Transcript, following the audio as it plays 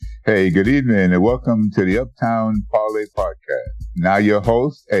Hey, good evening, and welcome to the Uptown Parlay Podcast. Now your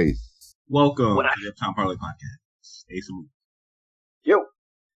host, Ace. Welcome to the Uptown Parlay Podcast. Ace and Yo.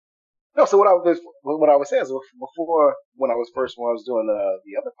 No, so what I was saying is before when I was doing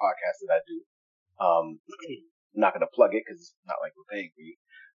the other podcast that I do, I'm not gonna plug it because it's not like we're paying for you.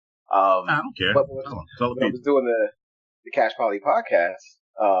 I don't care. But when I was doing the Cash Poly podcast,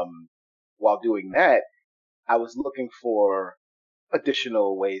 while doing that, I was looking for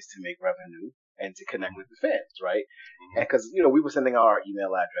additional ways to make revenue and to connect with the fans, right? And because, we were sending our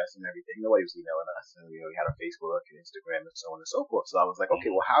email address and everything. Nobody was emailing us. And, we had our Facebook and Instagram and so on and so forth. So I was like, okay,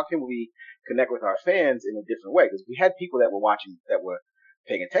 well, how can we connect with our fans in a different way? Because we had people that were watching, that were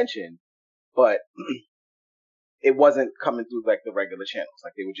paying attention, but it wasn't coming through like the regular channels.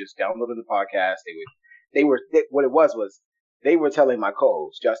 Like they were just downloading the podcast. What it was they were telling my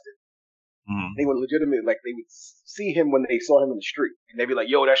co-host, Justin, they were legitimately, like, they would see him when they saw him in the street. And they'd be like,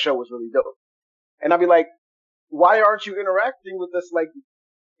 yo, that show was really dope. And I'd be like, why aren't you interacting with us, like,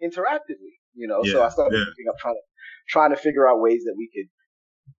 interactively? Yeah, so I started looking up, trying to figure out ways that we could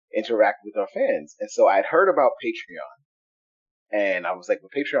interact with our fans. And so I'd heard about Patreon. And I was like,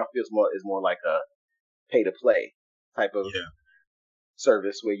 well, Patreon is more like a pay-to-play type of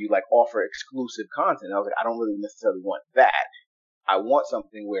service where you, like, offer exclusive content. And I was like, I don't really necessarily want that. I want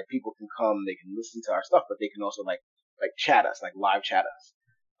something where people can come, they can listen to our stuff, but they can also like chat us, like live chat us,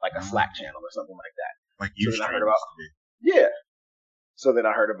 like a Slack channel or something like that. Like you so So then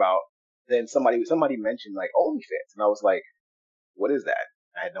I heard about, then somebody mentioned like OnlyFans, and I was like, what is that?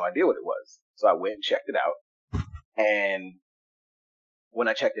 I had no idea what it was. So I went and checked it out. And when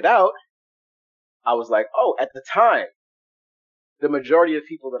I checked it out, I was like, oh, at the time, the majority of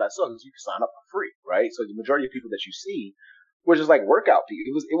people that I saw, because you can sign up for free, right? So the majority of people that you see were just like workout people.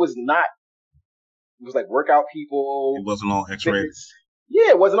 It was like workout people. It wasn't all X-rated. Yeah,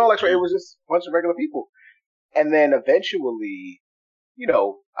 it wasn't all X-rated. It was just a bunch of regular people. And then eventually,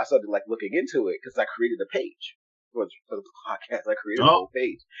 I started like looking into it because I created a page for the podcast. I created a whole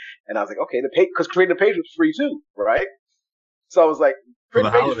page, and I was like, okay, the page, because creating a page was free too, right? So I was like, for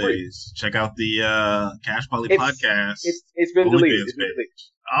the holidays, check out the Cash Poly podcast. It's been deleted.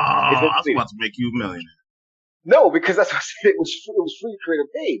 I was about to make you a millionaire. No, because that's what I said. It was free to create a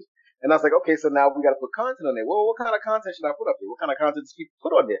page. And I was like, okay, so now we got to put content on there. Well, what kind of content should I put up there? What kind of content do people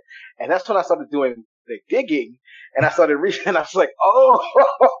put on there? And that's when I started doing the digging, and I started reading, and I was like,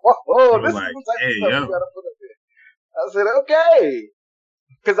 this is the type of stuff you got to put up there. I said, okay.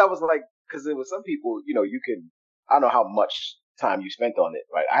 Because it was some people, I don't know how much time you spent on it,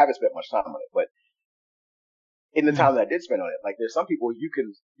 right? I haven't spent much time on it, but in the time that I did spend on it, like there's some people you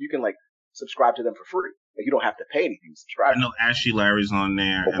can like subscribe to them for free. Like you don't have to pay anything to subscribe. I know Ashley Larry's on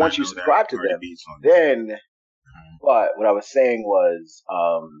there. But once you subscribe to them, then but what I was saying was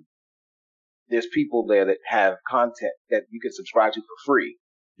there's people there that have content that you can subscribe to for free.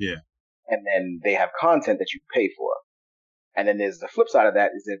 Yeah. And then they have content that you pay for. And then there's the flip side of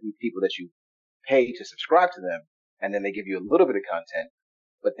that is there people that you pay to subscribe to them, and then they give you a little bit of content,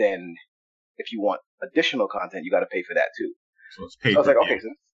 but then if you want additional content, you got to pay for that too. So it's paid. So I was like, okay,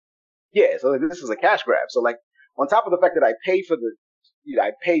 so this is a cash grab. So like on top of the fact that I pay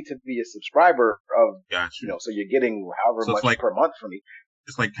I pay to be a subscriber of, so you're getting however much per month from me.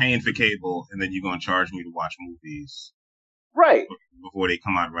 It's like paying for cable, and then you're going to charge me to watch movies. Right. Before they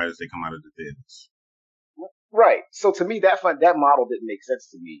come out, right as they come out of the theaters. Right. So to me, that model didn't make sense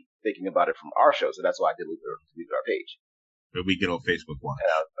to me thinking about it from our show. So that's why I deleted our page. But we get on Facebook Watch.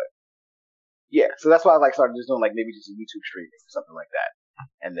 Yeah. So that's why I started just doing maybe just a YouTube streaming or something like that.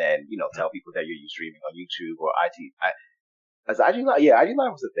 And then, tell people that you're streaming on YouTube or as IG Live. Yeah, IG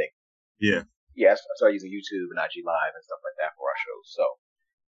Live was the thing. Yeah. Yeah, I started using YouTube and IG Live and stuff like that for our shows. So,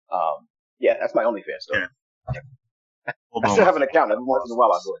 yeah, that's my OnlyFans story. Yeah. I still have an account. Every once in a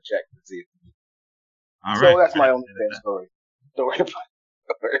while I'll go and check and see. All so right. That's my OnlyFans story. Don't worry about it.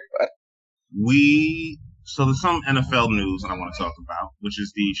 So there's some NFL news that I want to talk about, which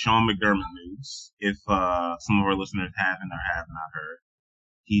is the Sean McDermott news. If some of our listeners haven't not heard,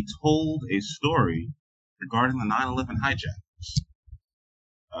 he told a story regarding the 9/11 hijackers.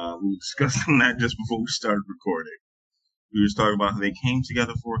 We were discussing that just before we started recording. We were talking about how they came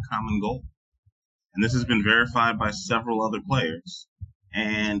together for a common goal. And this has been verified by several other players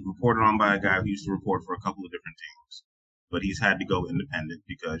and reported on by a guy who used to report for a couple of different teams. But he's had to go independent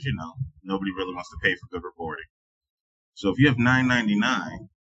because, nobody really wants to pay for good reporting. So if you have $9.99,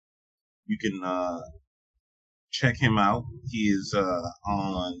 you can check him out. He is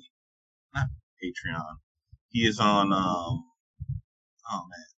on, not Patreon. He is on, oh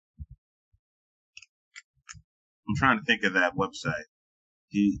man. I'm trying to think of that website.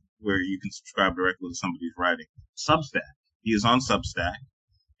 where you can subscribe directly to somebody's writing. Substack. He is on Substack,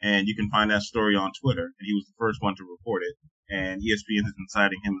 and you can find that story on Twitter, and he was the first one to report it. And ESPN has been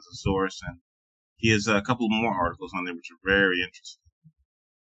citing him as a source, and he has a couple more articles on there which are very interesting.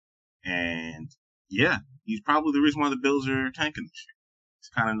 And yeah, he's probably the reason why the Bills are tanking this year. It's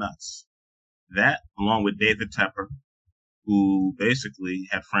kind of nuts. That, along with David Tepper, who basically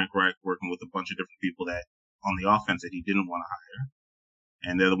had Frank Reich working with a bunch of different people that on the offense that he didn't want to hire.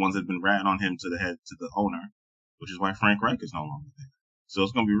 And they're the ones that have been ratting on him to the owner, which is why Frank Reich is no longer there. So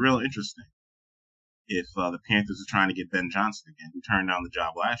it's going to be real interesting if the Panthers are trying to get Ben Johnson again, who turned down the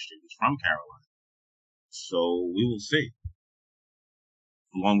job last year. He's from Carolina. So we will see.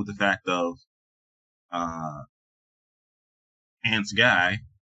 Along with the fact of Ant's guy,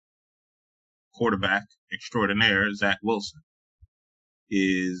 quarterback extraordinaire, Zach Wilson,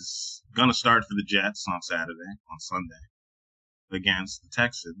 is going to start for the Jets on Sunday, against the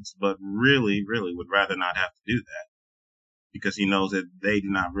Texans, but really, really would rather not have to do that because he knows that they do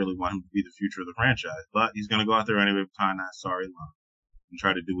not really want him to be the future of the franchise. But he's going to go out there anyway, behind that sorry line, and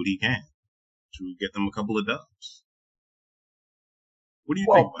try to do what he can to get them a couple of dubs. What do you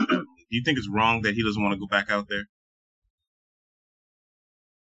think about that? Do you think it's wrong that he doesn't want to go back out there?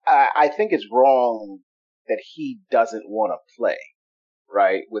 I think it's wrong that he doesn't want to play,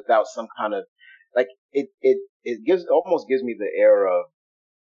 right? Without some kind of, like, it almost gives me the air of,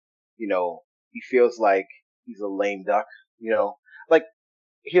 you know, he feels like he's a lame duck, you know? Like,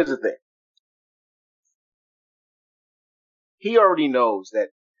 here's the thing. He already knows that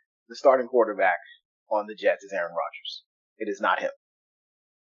the starting quarterback on the Jets is Aaron Rodgers. It is not him.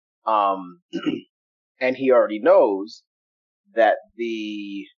 And he already knows that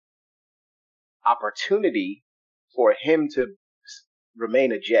the opportunity for him to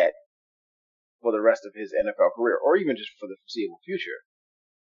remain a Jet for the rest of his NFL career, or even just for the foreseeable future,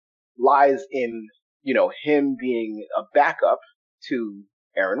 lies in, you know, him being a backup to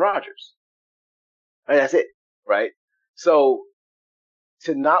Aaron Rodgers. And that's it, right? So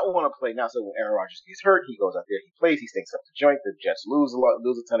to not want to play now, so when Aaron Rodgers gets hurt, he goes out there, he plays, he stinks up the joint, the Jets lose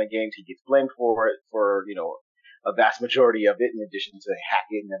a ton of games, he gets blamed for it, for, you know, a vast majority of it, in addition to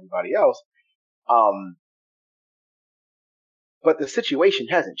Hackett and everybody else. But the situation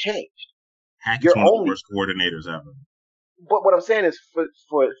hasn't changed. Hackett's one of the worst coordinators ever. But what I'm saying is,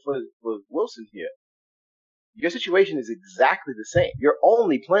 for Wilson here, your situation is exactly the same. You're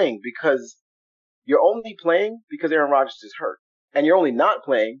only playing because Aaron Rodgers is hurt. And you're only not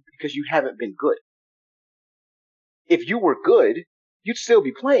playing because you haven't been good. If you were good, you'd still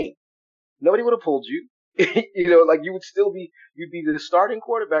be playing. Nobody would have pulled you. You know, like you'd be the starting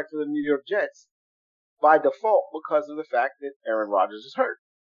quarterback for the New York Jets by default because of the fact that Aaron Rodgers is hurt.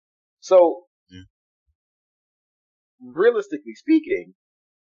 So, realistically speaking,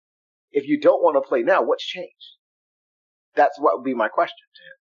 if you don't want to play now, what's changed? That's what would be my question to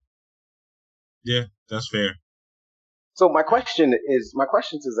him. Yeah, that's fair. So my question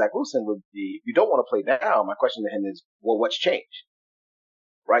to Zach Wilson would be, if you don't want to play now, my question to him is, well, what's changed?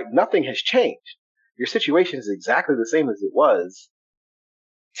 Right? Nothing has changed. Your situation is exactly the same as it was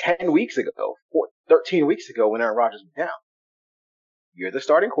 10 weeks ago, 13 weeks ago when Aaron Rodgers went down. You're the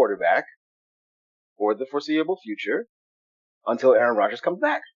starting quarterback for the foreseeable future until Aaron Rodgers comes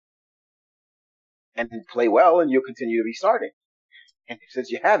back. And play well, and you'll continue to be starting. And since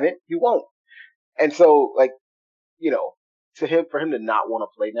you haven't, you won't. And so, like, you know, for him to not want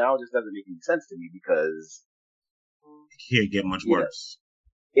to play now just doesn't make any sense to me, because it can't get much worse.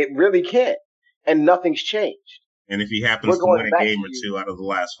 It really can't. And nothing's changed. And if he happens to win a game or two out of the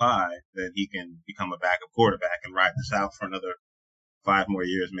last 5, then he can become a backup quarterback and ride this out for another 5 more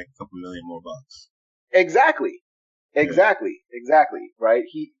years, make a couple million more bucks. Exactly. Right?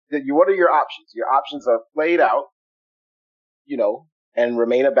 What are your options? Your options are play it out, you know, and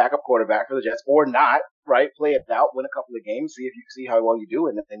remain a backup quarterback for the Jets, or not, right? Play it out, win a couple of games, see how well you do,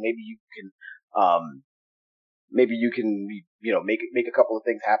 and then maybe you can, you know, make a couple of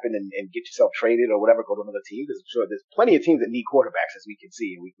things happen and get yourself traded or whatever, go to another team, because I'm sure there's plenty of teams that need quarterbacks, as we can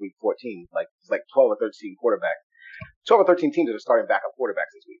see in week 14. Like, it's like 12 or 13 teams that are starting backup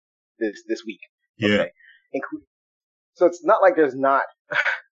quarterbacks this week. Yeah. Okay. So it's not like there's not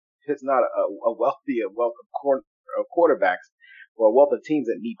a wealth of quarterbacks or a wealth of teams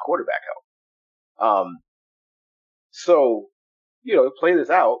that need quarterback help. So, you know, play this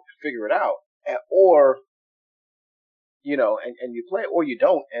out, figure it out, or, you know, and you play it, or you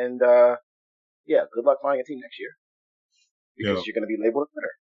don't, and good luck finding a team next year, because you're going to be labeled a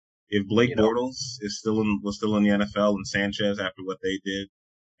quitter. If Blake Bortles was still in the NFL, and Sanchez after what they did,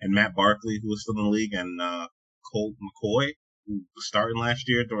 and Matt Barkley, who was still in the league, and Colt McCoy, who was starting last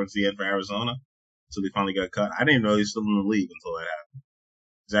year towards the end for Arizona, until he finally got cut. I didn't even know he was still in the league until that happened.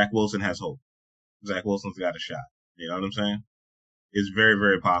 Zach Wilson has hope. Zach Wilson's got a shot. You know what I'm saying? It's very,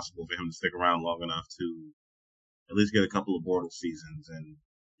 very possible for him to stick around long enough to at least get a couple of Bortles seasons and,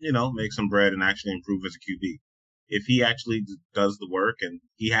 make some bread and actually improve as a QB. If he actually does the work and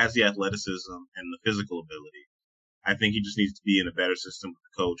he has the athleticism and the physical ability, I think he just needs to be in a better system with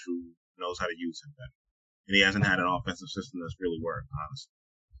a coach who knows how to use him better. And he hasn't had an offensive system that's really worked, honestly.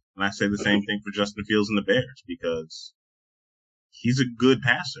 And I say the same thing for Justin Fields and the Bears because he's a good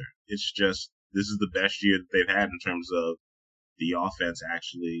passer. It's just this is the best year that they've had in terms of the offense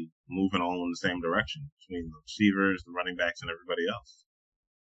actually moving all in the same direction between the receivers, the running backs, and everybody else.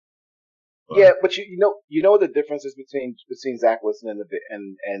 But you know the differences between Zach Wilson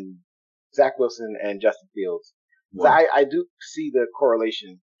and Zach Wilson and Justin Fields. So I do see the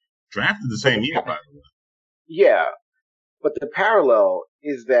correlation. Drafted the same year, by the way. Yeah, but the parallel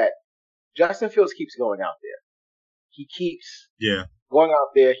is that Justin Fields keeps going out there. He keeps going out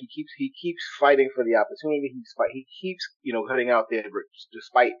there. He keeps fighting for the opportunity. He keeps heading out there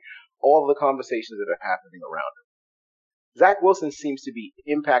despite all the conversations that are happening around him. Zach Wilson seems to be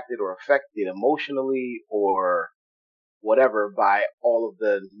impacted or affected emotionally or whatever by all of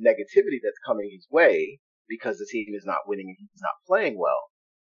the negativity that's coming his way because the team is not winning and he's not playing well.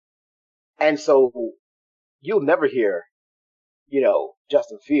 And so you'll never hear,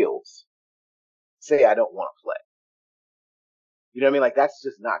 Justin Fields say, I don't want to play. You know what I mean? Like, that's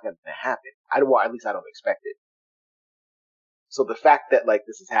just not going to happen. At least I don't expect it. So the fact that,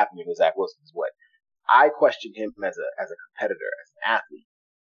 this is happening with Zach Wilson is what I question him as a competitor, as an athlete,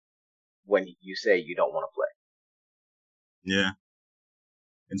 when you say you don't want to play. Yeah.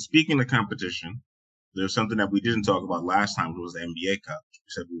 And speaking of competition, there's something that we didn't talk about last time, which was the NBA Cup, which we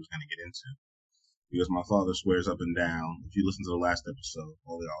said we was going to get into. Because my father swears up and down, if you listen to the last episode,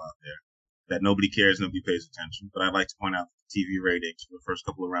 all y'all out there, that nobody cares, nobody pays attention. But I'd like to point out that the TV ratings for the first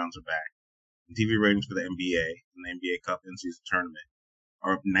couple of rounds are back. And TV ratings for the NBA and the NBA Cup in-season tournament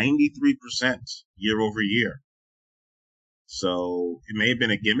are up 93% year over year. So it may have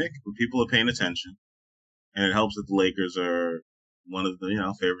been a gimmick, but people are paying attention. And it helps that the Lakers are one of the,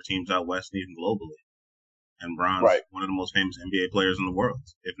 favorite teams out west and even globally. And Bron's one of the most famous NBA players in the world,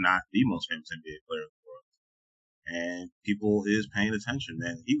 if not the most famous NBA player in the world. And people is paying attention,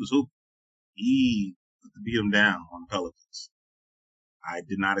 man. He was hooping. He beat him down on the Pelicans. I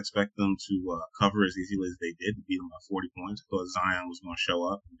did not expect them to cover as easily as they did to beat him by 40 points. I thought Zion was going to show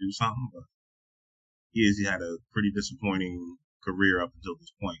up and do something, but he had a pretty disappointing career up until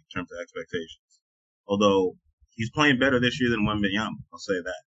this point in terms of expectations. Although he's playing better this year than Wembanyama, I'll say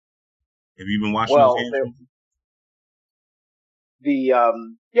that. Have you been watching those games? The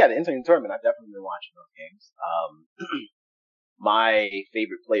in-season tournament, I've definitely been watching those games. My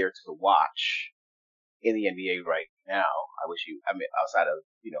favorite player to watch in the NBA right now, outside of,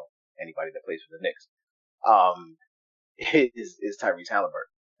 anybody that plays for the Knicks, is Tyrese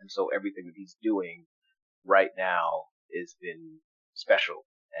Halliburton. And so everything that he's doing right now has been special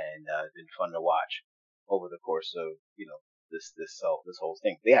and been fun to watch over the course of, this whole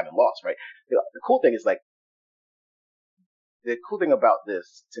thing. They haven't lost, right? The cool thing is the cool thing about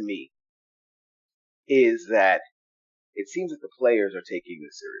this to me is that it seems that the players are taking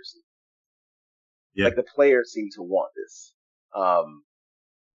this seriously. Yeah. Like the players seem to want this.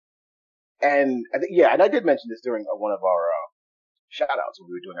 And I think, and I did mention this during one of our shout outs when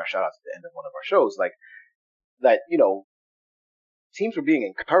we were doing our shout outs at the end of one of our shows, that, teams were being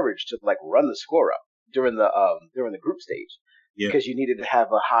encouraged to run the score up during the group stage because you needed to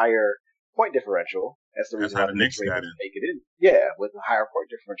have a higher point differential. That's the reason why the Knicks got in. Make it in. Yeah, with a higher point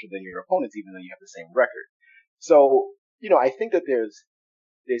differential than your opponents, even though you have the same record. So, I think that there's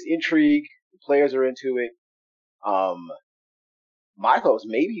intrigue. The players are into it. My thoughts,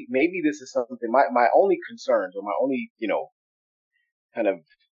 maybe this is something, my only concerns or my only, kind of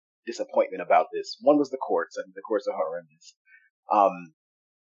disappointment about this. One was the courts. I think the courts are horrendous.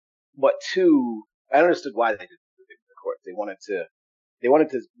 But two, I understood why they did the courts. They wanted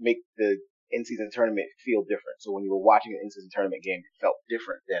to make the in-season tournament feel different. So when you were watching an in-season tournament game, it felt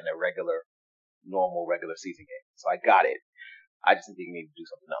different than a normal regular season game. So I got it. I just think you need to do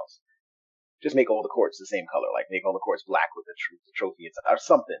something else. Just make all the courts the same color, make all the courts black with the trophy or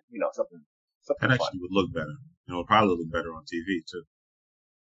something, something. That actually would look better. It would probably look better on TV too.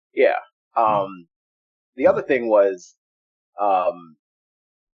 Yeah. The other thing was,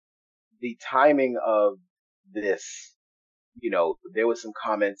 the timing of this. There was some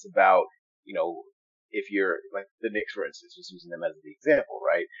comments about, if you're the Knicks, for instance, just using them as the example,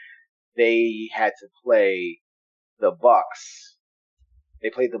 right? They had to play the Bucks. They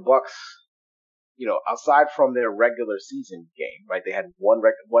played the Bucks, outside from their regular season game, right? They had one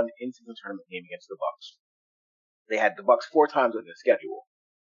in-season tournament game against the Bucks. They had the Bucks 4 times on their schedule,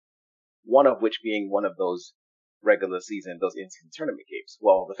 one of which being one of those regular season, those in-season tournament games.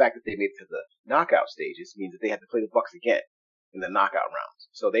 Well, the fact that they made it to the knockout stages means that they had to play the Bucks again in the knockout rounds.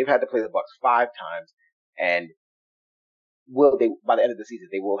 So they've had to play the Bucks 5 times, and by the end of the season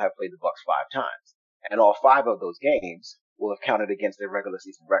they will have played the Bucks 5 times, and all 5 of those games will have counted against their regular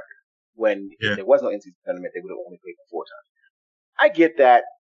season record. When if there was no in-season tournament, they would have only played them 4 times. I get that.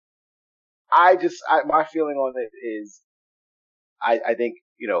 My feeling on it is, I think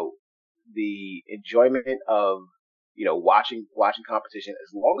the enjoyment of watching competition,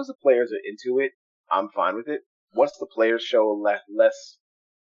 as long as the players are into it, I'm fine with it. Once the players show less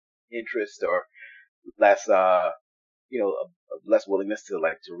interest or less less willingness to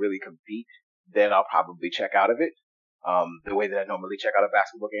really compete, then I'll probably check out of it. The way that I normally check out a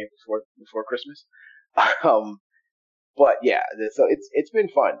basketball game before Christmas. But yeah, so it's been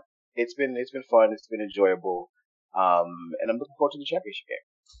fun. It's been fun. It's been enjoyable. And I'm looking forward to the championship game.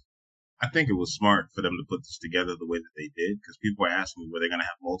 I think it was smart for them to put this together the way that they did, because people were asking me were they going to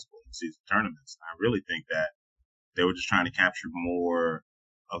have multiple in-season tournaments. I really think that they were just trying to capture more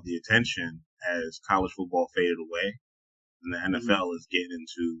of the attention as college football faded away, and the NFL is getting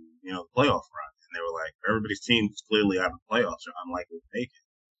into the playoff run. And they were like, everybody's team is clearly out of the playoffs or unlikely to make it.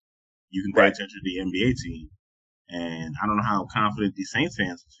 You can pay attention to the NBA team, and I don't know how confident these Saints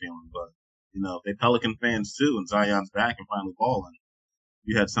fans are feeling, but if they Pelican fans too, and Zion's back and finally balling,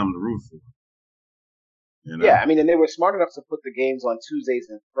 you had something to root for. Yeah, I mean, and they were smart enough to put the games on Tuesdays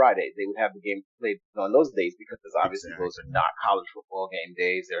and Fridays. They would have the game played on those days because obviously those are not college football game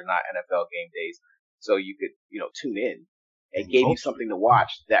days. They're not NFL game days. So you could, tune in and gave you something to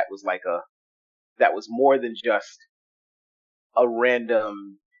watch that was that was more than just a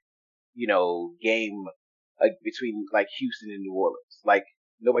random, game between Houston and New Orleans. Like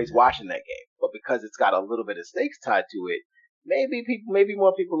nobody's watching that game, but because it's got a little bit of stakes tied to it, maybe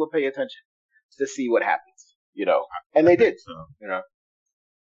more people will pay attention to see what happens, and they did. So.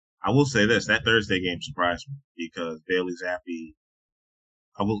 I will say this: that Thursday game surprised me because Bailey Zappi.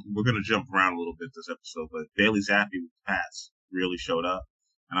 We're going to jump around a little bit this episode, but Bailey Zappi with the Pats really showed up,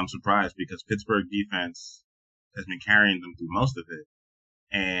 and I'm surprised because Pittsburgh defense has been carrying them through most of it,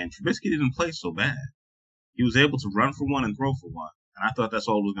 and Trubisky didn't play so bad. He was able to run for one and throw for one, and I thought that's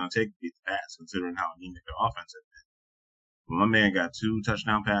all it was going to take to beat the Pats, considering how anemic their offense had been. My man got 2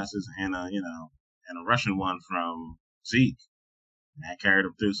 touchdown passes and a rushing one from Zeke. And that carried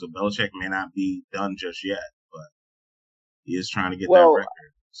him through. So Belichick may not be done just yet, but he is trying to get that record.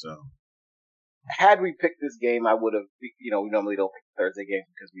 So, had we picked this game, I would have. We normally don't pick Thursday games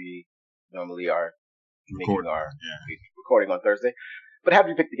because we normally are recording on Thursday. But had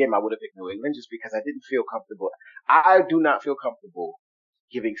we picked the game, I would have picked New England just because I didn't feel comfortable. I do not feel comfortable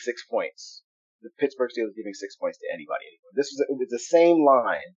giving 6 points. The Pittsburgh Steelers giving 6 points to anybody anymore. It was the same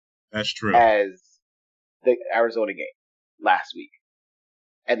line. That's true. As the Arizona game last week,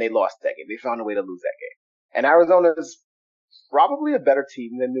 and they lost that game. They found a way to lose that game. And Arizona is probably a better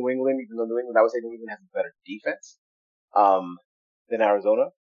team than New England, even though I would say New England has a better defense than Arizona.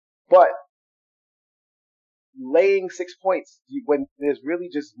 But laying 6 points when there's really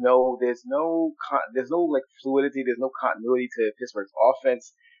just there's no fluidity, there's no continuity to Pittsburgh's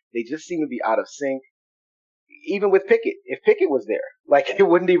offense. They just seem to be out of sync. Even with Pickett, if Pickett was there, it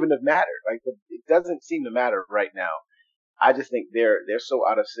wouldn't even have mattered. It doesn't seem to matter right now. I just think they're so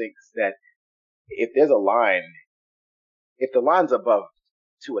out of sync that if there's a line, if the line's above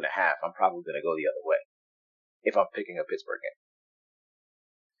 2.5, I'm probably going to go the other way if I'm picking a Pittsburgh game.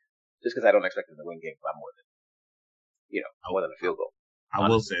 Just because I don't expect them to win games by more than a field goal. I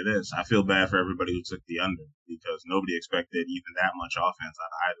will say this. I feel bad for everybody who took the under because nobody expected even that much offense out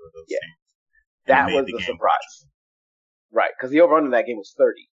of either of those teams. That was the surprise. Right, because the over-under in that game was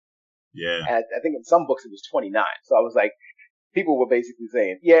 30. Yeah. And I think in some books it was 29. So I was like, people were basically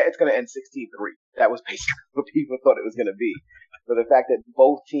saying, yeah, it's going to end 16-3. That was basically what people thought it was going to be. So the fact that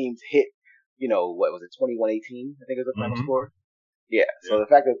both teams hit, what was it, 21-18, I think it was the final score? Yeah. So the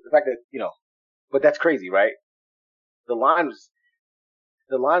fact that, but that's crazy, right? The line was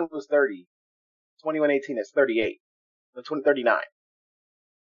 30. 21-18 is 38. 39.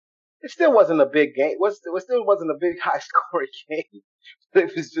 It still wasn't a big game. It still wasn't a big high scoring game.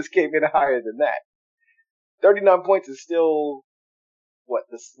 It just came in higher than that. 39 points is still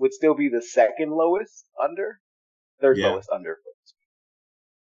would still be the second lowest under, third lowest under.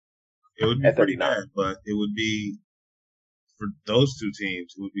 It would be pretty bad, but it would be for those two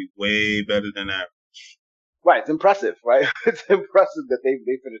teams. It would be way better than average. Right, it's impressive, right? It's impressive that they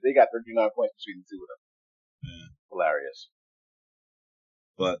finished. They got 39 points between the two of them. Yeah. Hilarious.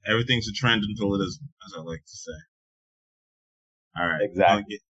 But everything's a trend until it isn't, as I like to say. All right,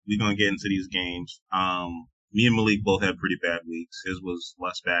 Exactly. we're gonna get into these games. Me and Malik both had pretty bad weeks. His was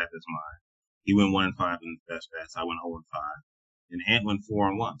less bad than mine. He went 1-5 in the best bets. I went 0-5, and Ant went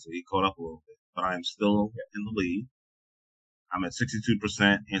 4-1, so he caught up a little bit. But I am still in the lead. I'm at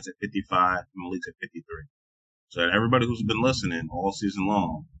 62%. Ant's at 55. And Malik's at 53. So everybody who's been listening all season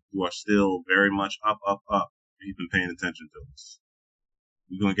long, you are still very much up, up, up. If you've been paying attention to us.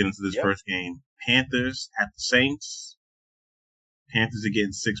 We're gonna get into this Yep. first game. Panthers at the Saints. Panthers are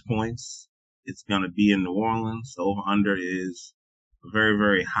getting 6 points. It's going to be in New Orleans. The over-under is a very,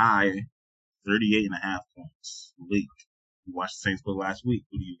 very high 38.5 points. Malik, you watched the Saints play last week.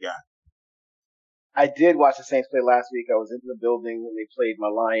 Who do you got? I did watch the Saints play last week. I was in the building when they played my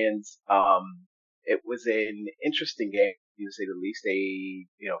Lions. It was an interesting game, to say the least. They,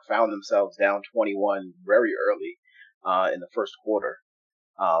 found themselves down 21 very early, in the first quarter,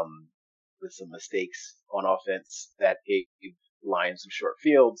 with some mistakes on offense that gave Lions some short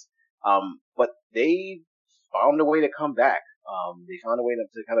fields. But they found a way to come back. They found a way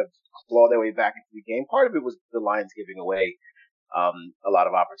to kind of claw their way back into the game. Part of it was the Lions giving away a lot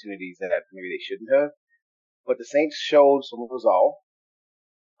of opportunities that maybe they shouldn't have. But the Saints showed some resolve.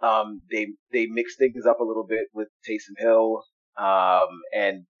 They mixed things up a little bit with Taysom Hill,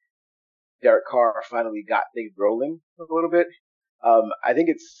 and Derek Carr finally got things rolling a little bit. I think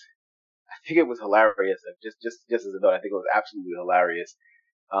it was hilarious. Just as a note, I think it was absolutely hilarious.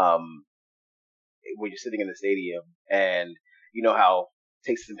 Um, when you're sitting in the stadium and you know how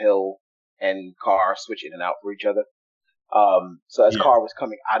Taysom Hill and Carr switch in and out for each other. So as Carr was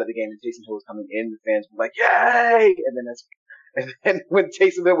coming out of the game and Taysom Hill was coming in, the fans were like, "Yay!" And then when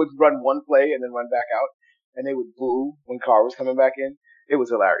Taysom Hill would run one play and then run back out, and they would boo when Carr was coming back in, it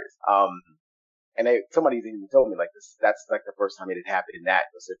was hilarious. And somebody's even told me like this, that's like the first time it had happened in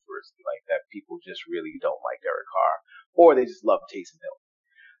that vociferously, like that people just really don't like Derek Carr, or they just love Taysom Hill.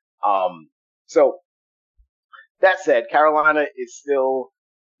 So that said, Carolina is still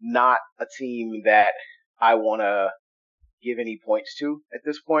not a team that I want to give any points to at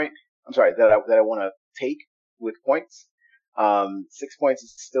this point. I'm sorry, that I want to take with points. 6 points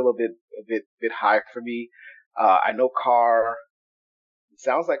is still a bit high for me. I know Carr. It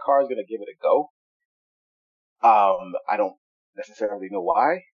sounds like Carr is going to give it a go. I don't necessarily know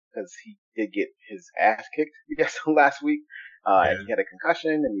why, because he did get his ass kicked, I guess, last week. And he had a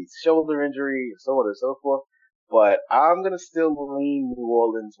concussion and he's shoulder injury and so on and so forth. But I'm going to still lean New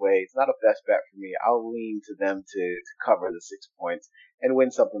Orleans' way. It's not a best bet for me. I'll lean to them to cover the 6 points and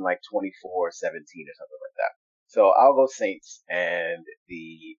win something like 24-17 or something like that. So I'll go Saints and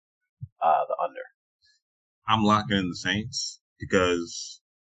the under. I'm locking in the Saints because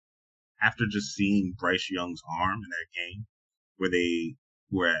after just seeing Bryce Young's arm in that game where they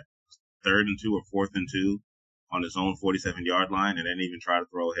were at 3rd and 2 or 4th and 2 on his own 47-yard line and didn't even try to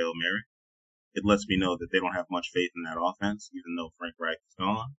throw a Hail Mary, it lets me know that they don't have much faith in that offense, even though Frank Reich is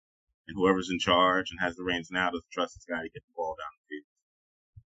gone. And whoever's in charge and has the reins now doesn't trust this guy to get the ball down the field.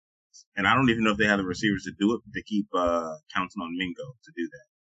 And I don't even know if they have the receivers to do it, but they keep counting on Mingo to do that.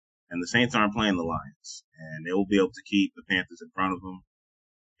 And the Saints aren't playing the Lions, and they will be able to keep the Panthers in front of them.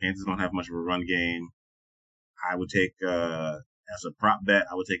 Panthers don't have much of a run game. I would take, as a prop bet,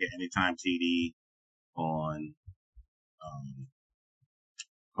 I would take an anytime TD on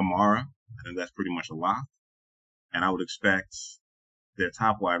Kamara. I think that's pretty much a lock. And I would expect their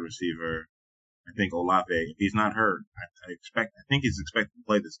top wide receiver, I think Olave, if he's not hurt, I think he's expected to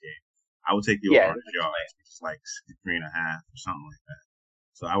play this game. I would take the over 100 yards, which is like 63.5 or something like that.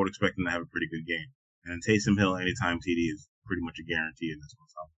 So I would expect him to have a pretty good game. And then Taysom Hill anytime TD is pretty much a guarantee in this one.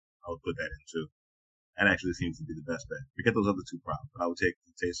 So I would put that in too. That actually seems to be the best bet. Forget those other two props, but I would take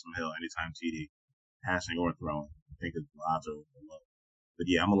Taysom Hill anytime TD, passing or throwing. I think the odds are low. But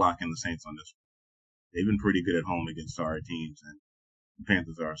yeah, I'm going to lock in the Saints on this one. They've been pretty good at home against sorry teams, and the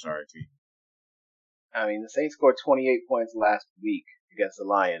Panthers are a sorry team. I mean, the Saints scored 28 points last week against the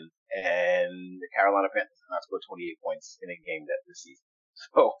Lions, and the Carolina Panthers have not scored 28 points in a game this season.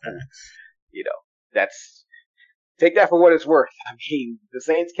 So, that's, take that for what it's worth. I mean, the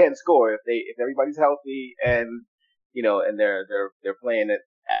Saints can score if everybody's healthy and, and they're playing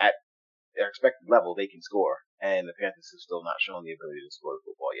at their expected level, they can score. And the Panthers have still not shown the ability to score the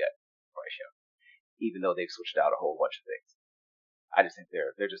football yet, Bryce Young, even though they've switched out a whole bunch of things. I just think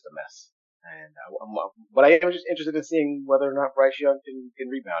they're just a mess. And but I am just interested in seeing whether or not Bryce Young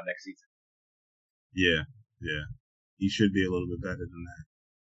can rebound next season. Yeah. He should be a little bit better than that.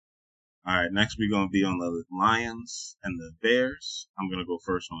 All right, next we're going to be on the Lions and the Bears. I'm going to go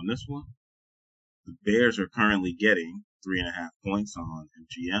first on this one. The Bears are currently getting 3.5 points on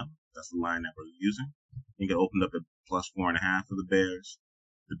MGM. That's the line that we're using. You can open up at plus 4.5 for the Bears.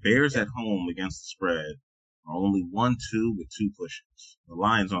 The Bears at home against the spread are only 1-2 with 2 pushes. The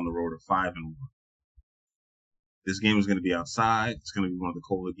Lions on the road are 5-1. This game is going to be outside. It's going to be one of the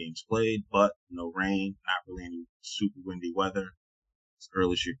colder games played, but no rain, not really any super windy weather. It's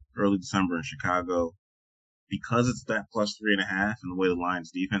early December in Chicago. Because it's that plus 3.5 and the way the Lions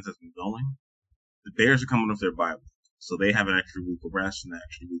defense has been going, the Bears are coming off their bye week. So they have an extra week of rest and an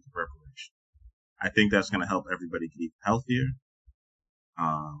extra week of preparation. I think that's going to help everybody get even healthier.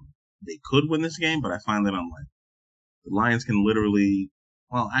 They could win this game, but I find that unlikely. The Lions can literally,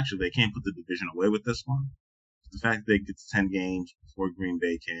 they can't put the division away with this one. The fact that they get to 10 games before Green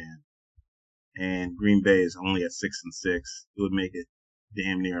Bay can, and Green Bay is only at 6-6, it would make it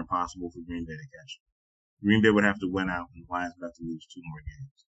damn near impossible for Green Bay to catch it. Green Bay would have to win out, and the Lions would have to lose 2 more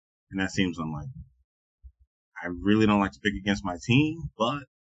games, and that seems unlikely. I really don't like to pick against my team, but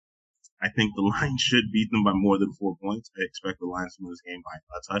I think the Lions should beat them by more than 4 points. I expect the Lions to win this game by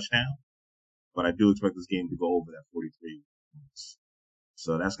a touchdown, but I do expect this game to go over that 43 points.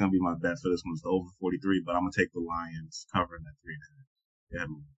 So that's going to be my bet for this one, is the over 43, but I'm going to take the Lions covering that 3.5. Yeah.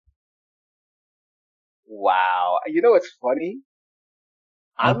 Wow. You know, it's funny.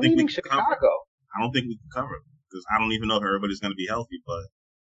 I'm leaning Chicago. I don't think we can cover it because I don't even know if everybody's going to be healthy, but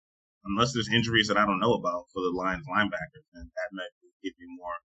unless there's injuries that I don't know about for the Lions linebackers, then that might give me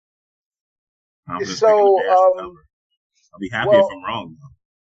more confidence picking the Bears to cover. I'll be happy if I'm wrong, though.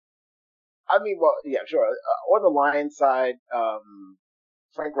 I mean, yeah, sure. On the Lions side,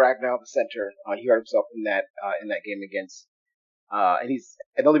 Frank Ragnow, the center, he hurt himself in that game against, and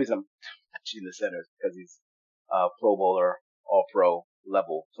the only reason I'm touching the center is because he's a Pro Bowler, All Pro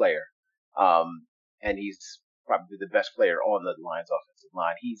level player, and he's probably the best player on the Lions offensive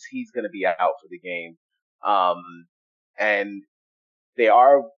line. He's going to be out for the game, and they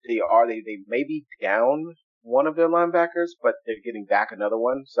may be down one of their linebackers, but they're getting back another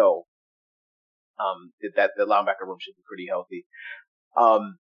one, so that the linebacker room should be pretty healthy.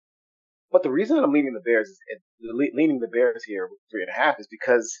 But the reason I'm leaning the Bears here with 3.5 is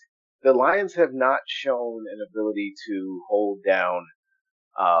because the Lions have not shown an ability to hold down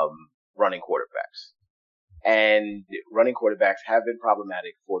running quarterbacks. And running quarterbacks have been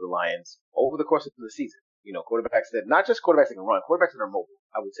problematic for the Lions over the course of the season. You know, not just quarterbacks that can run, quarterbacks that are mobile.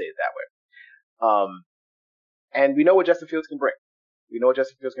 I would say it that way. And we know what Justin Fields can bring. We know what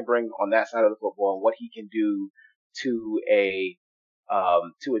Justin Fields can bring on that side of the football and what he can do to a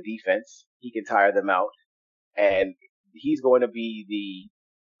defense. He can tire them out, and he's going to be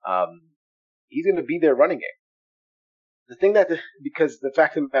their running game. The thing because the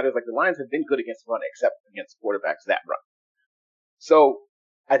fact of the matter is, like, the Lions have been good against the run, except against quarterbacks that run. So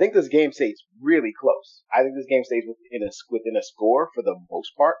I think this game stays really close. I think this game stays within a score for the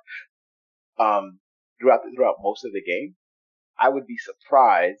most part. Throughout most of the game, I would be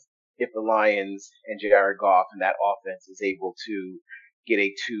surprised if the Lions and Jared Goff and that offense is able to get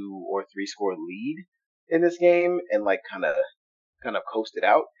a 2 or 3 score lead in this game and like kind of coast it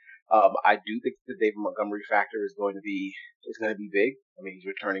out. I do think the David Montgomery factor is going to be big. I mean, he's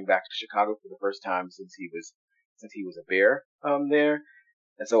returning back to Chicago for the first time since he was a Bear there.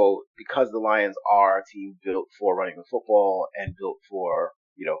 And so because the Lions are a team built for running the football and built for,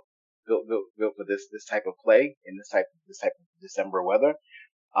 built for this type of play in this type of December weather,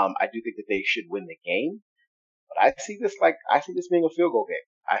 I do think that they should win the game. But I see this being a field goal game.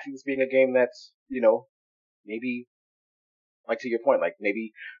 I see this being a game that's, maybe, like to your point, like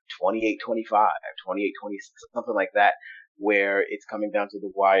maybe 28-25, 28-26, something like that, where it's coming down to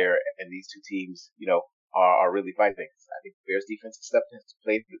the wire and these two teams, are really fighting. I think the Bears defense has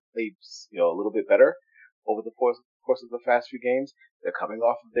played, a little bit better over the course of the past few games. They're coming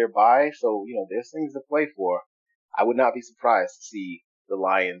off of their bye, so, there's things to play for. I would not be surprised to see the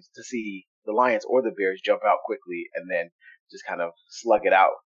Lions or the Bears jump out quickly and then just kind of slug it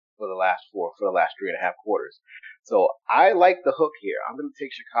out for the last 3.5 quarters. So I like the hook here. I'm going to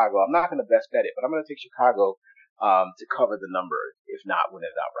take Chicago. I'm not going to best bet it, but I'm going to take Chicago to cover the number, if not win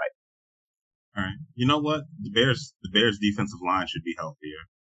it outright. All right. You know what? The Bears defensive line should be healthier.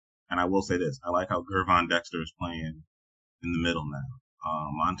 And I will say this. I like how Gervon Dexter is playing in the middle now.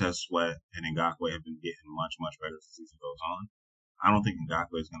 Montez Sweat and Ngakoue have been getting much, much better as the season goes on. I don't think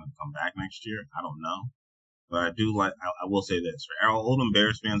Ngakoue is going to come back next year. I don't know. But I will say this. For our Oldham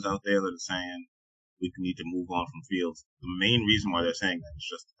Bears fans out there that are saying we need to move on from Fields, the main reason why they're saying that is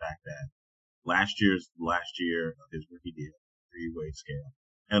just the fact that last year of his rookie deal, 3-way scale.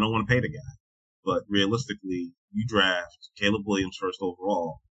 and I don't want to pay the guy. But realistically, you draft Caleb Williams first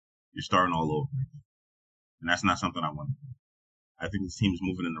overall, you're starting all over again. And that's not something I want to do. I think this team is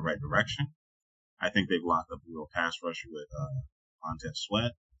moving in the right direction. I think they've locked up a real pass rusher with Montez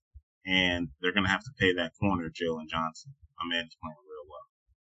Sweat. And they're going to have to pay that corner, Jalen Johnson. My man is playing real well.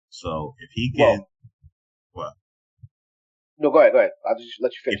 So if he can, what? No, go ahead. I'll just let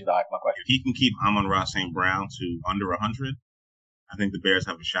you finish my question. If he can keep Amon-Ra St. Brown to under 100, I think the Bears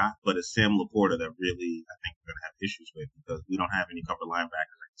have a shot. But it's Sam Laporta that really I think we're going to have issues with because we don't have any cover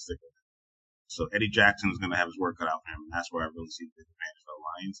linebackers that can stick with him. So Eddie Jackson is going to have his work cut out for him, and that's where I really see the big advantage for the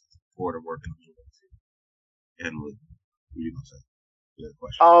Lions. Laporta working the middle of the field. And what are you going to say?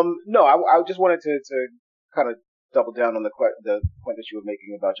 No, I just wanted to kind of double down on the point that you were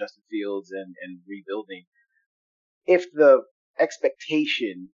making about Justin Fields and rebuilding. If the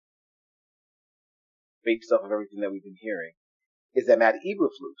expectation, based off of everything that we've been hearing, is that Matt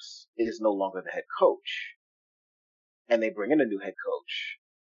Eberflus is no longer the head coach, and they bring in a new head coach,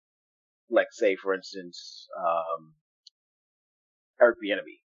 like say for instance, Eric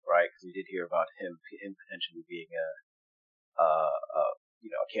Bieniemy, right? Because we did hear about him potentially being a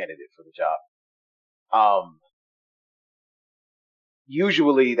candidate for the job.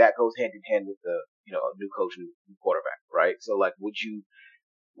 Usually that goes hand in hand with a new coach and new quarterback, right? So like, would you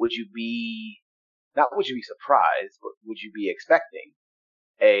be surprised, but would you be expecting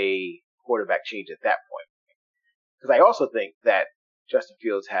a quarterback change at that point? Because I also think that Justin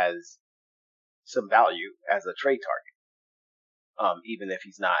Fields has some value as a trade target. Even if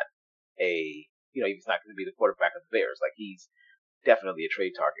he's not he's not going to be the quarterback of the Bears. Like, he's definitely a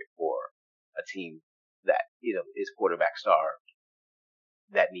trade target for a team that, is quarterback starved,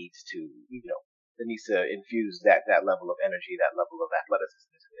 that needs to infuse that level of energy, that level of athleticism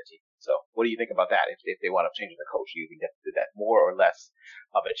into their team. So what do you think about that? If they want to change the coach, do you think that more or less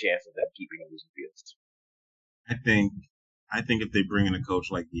of a chance of them keeping and losing Fields? I think if they bring in a coach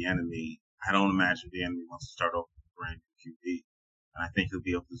like Bieniemy, I don't imagine Bieniemy wants to start over with a brand new QB. And I think he'll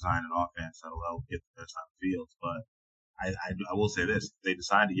be able to design an offense that'll help get the best out of Fields. But I will say this: if they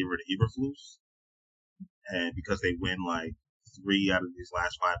decide to get rid of Eberflus, and because they win like 3 out of these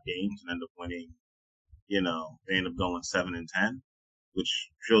last 5 games and end up winning, they end up going 7-10,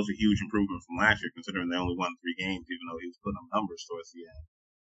 which shows a huge improvement from last year, considering they only won 3 games, even though he was putting up numbers towards the end.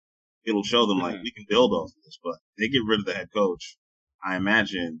 It'll show them like we can build off of this. But they get rid of the head coach, I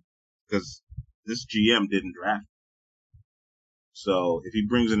imagine, because this GM didn't draft him. So if he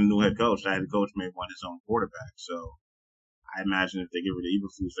brings in a new head coach, that head coach may want his own quarterback. So I imagine if they get rid of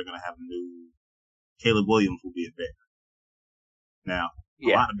Eberflus, they're going to have a new Caleb Williams will be a Bear. Now,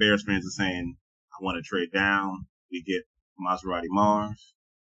 a lot of Bears fans are saying, I want to trade down. We get Maserati Mars.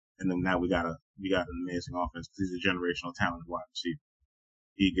 And then now we got an amazing offense because he's a generational talent wide receiver.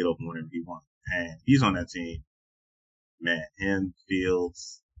 He can get open whenever he wants. And he's on that team. Man, him,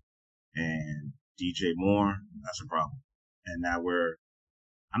 Fields, and DJ Moore, that's a problem. And now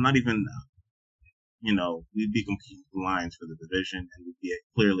I'm not even, we'd be competing with the Lions for the division, and we'd be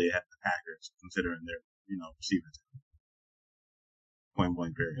clearly ahead of the Packers, considering their, receiver team. Point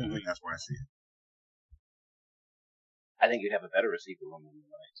blank period. Mm-hmm. That's where I see it. I think you'd have a better receiver room than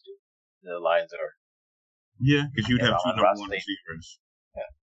the Lions do. The Lions are. Yeah, because you'd have 2 number 1 receivers. Yeah.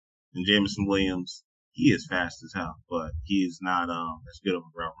 And Jameson Williams, he is fast as hell, but he is not as good of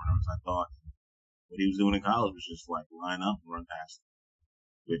a route runner as I thought. What he was doing in college was just like line up and run past him,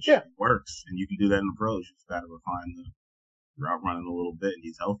 which works. And you can do that in the pros. You just got to refine the route running a little bit, and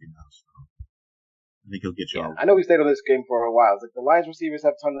he's healthy now. So I think he'll get you all. I know we stayed on this game for a while. It's like the Lions receivers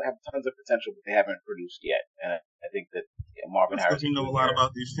have tons of potential, but they haven't produced yet. And I think that Marvin Harris. We know a lot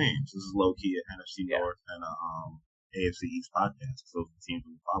about these teams. This is low key at NFC North and AFC East podcast. So the teams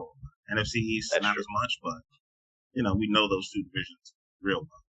we follow. NFC East, not as much, but we know those 2 divisions real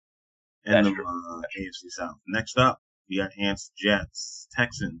well. And the AFC South. Next up, we got Ants, Jets,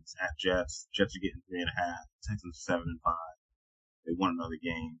 Texans at Jets. Jets are getting 3.5. Texans 7-5. They won another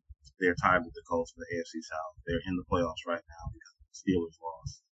game. They're tied with the Colts for the AFC South. They're in the playoffs right now because the Steelers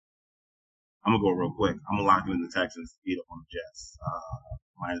lost. I'm gonna go real quick. I'm gonna lock in the Texans to beat up on the Jets.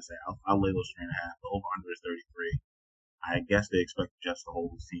 I'll lay those 3.5. The over/under is 33. I guess they expect the Jets to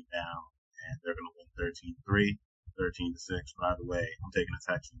hold this team down, and they're gonna win 13-3, 13-6. But either way, I'm taking the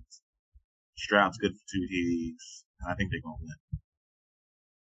Texans. Stroud's good for 2 TDs. I think they're gonna win.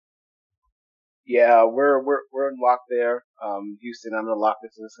 Yeah, we're locked there. Houston, I'm gonna lock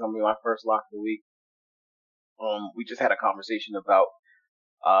this. This is gonna be my first lock of the week. We just had a conversation about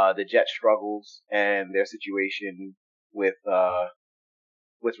the Jets' struggles and their situation with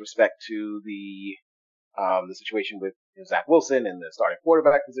respect to the The situation with Zach Wilson and the starting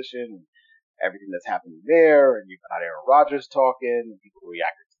quarterback position, everything that's happening there, and you've got Aaron Rodgers talking, and people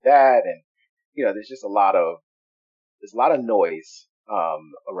reacting to that, and there's just there's a lot of noise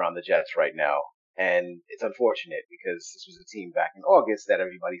around the Jets right now, and it's unfortunate because this was a team back in August that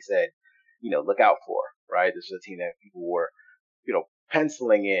everybody said, look out for, right? This is a team that people were,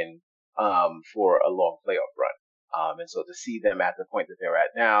 penciling in for a long playoff run. And so to see them at the point that they're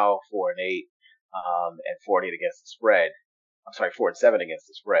at now, 4-8, and 4-8 against the spread, 4-7 against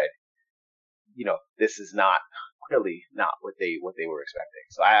the spread, this is not clearly not what they were expecting.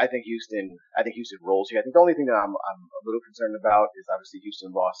 So I think Houston rolls here. I think the only thing that I'm a little concerned about is obviously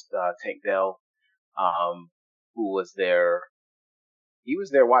Houston lost Tank Dell, who was their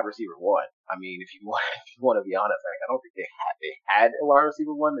wide receiver one. I mean, if you want to be honest, I don't think they had a wide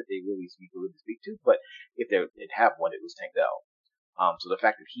receiver one that they really speak to, but if they did have one, it was Tank Dell. So the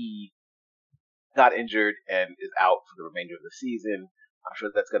fact that he got injured and is out for the remainder of the season, I'm sure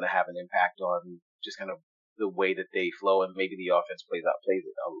that's going to have an impact on just kind of the way that they flow, and maybe the offense plays it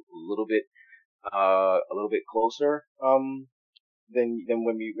a little bit closer than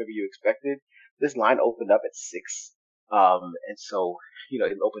when maybe you expected. This line opened up at 6, and so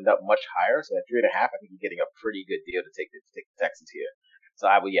it opened up much higher. So at 3.5, I think you're getting a pretty good deal to take the Texans here. So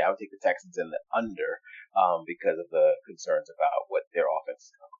I would take the Texans in the under because of the concerns about what their offense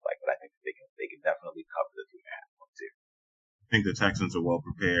is going to look like. But I think they can definitely cover the 3.5 too. I think the Texans are well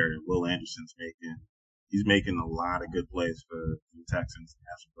prepared, and Will Anderson's making a lot of good plays for the Texans.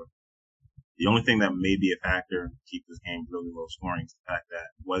 The only thing that may be a factor to keep this game really low scoring is the fact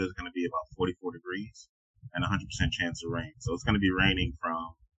that the weather's going to be about 44 degrees and 100% chance of rain. So it's going to be raining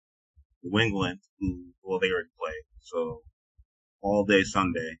from New England, they already played. So all day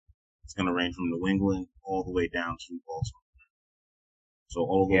Sunday, it's going to rain from New England all the way down to Baltimore. So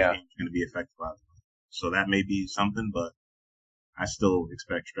all of those games are going to be affected by the weather. So that may be something, but I still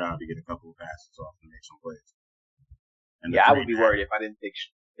expect Stroud to get a couple of passes off and make some plays. And I would be worried if I didn't think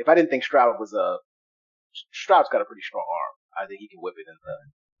Stroud's got a pretty strong arm. I think he can whip it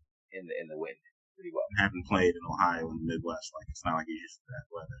in the wind pretty well. I haven't played in Ohio in the Midwest, it's not like he's used to that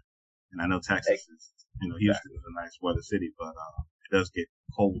weather. And I know Texas is, Houston is a nice weather city, but it does get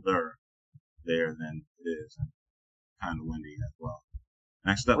colder there than it is, and kind of windy as well.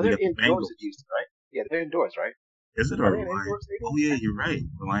 Next up, we got the Bengals. At Houston, right? Yeah, they're indoors, right? Is it or Reliance? Oh yeah, you're right.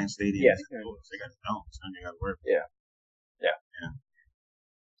 Reliance Stadium. Yeah, they got it down. So you got to work. Yeah.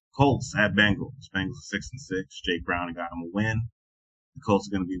 Colts at Bengals. Bengals are 6-6. Jake Browning got them a win. The Colts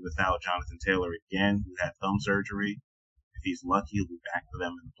are going to be without Jonathan Taylor again, who had thumb surgery. If he's lucky, he'll be back for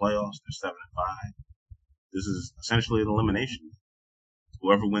them in the playoffs. They're 7-5. This is essentially an elimination.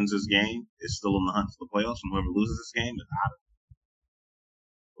 Whoever wins this game is still in the hunt for the playoffs, and whoever loses this game is out of it.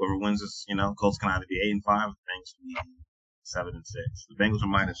 Whoever wins this, Colts can either be 8-5, or the Bengals can be 7-6. The Bengals are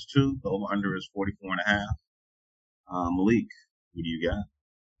 -2. The over/under is 44.5. Malik, what do you got?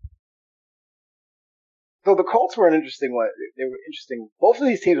 So the Colts were an interesting one. They were interesting. Both of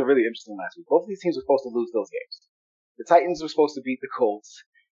these teams were really interesting last week. Both of these teams were supposed to lose those games. The Titans were supposed to beat the Colts,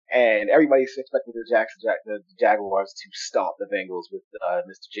 and everybody expected the Jaguars to stomp the Bengals with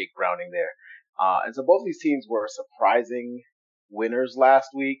Mr. Jake Browning there. And so both of these teams were surprising winners last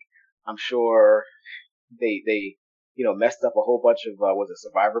week. I'm sure they messed up a whole bunch of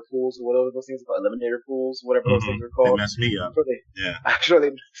survivor pools or whatever those things are called, eliminator pools, whatever those things are called. They messed me up. I'm sure they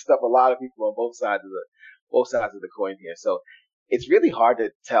messed up a lot of people on both sides of the coin here. So it's really hard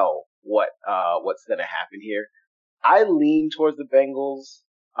to tell what's going to happen here. I lean towards the Bengals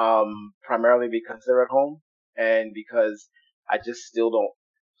primarily because they're at home and because I just still don't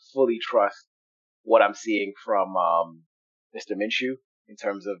fully trust what I'm seeing from Mr. Minshew in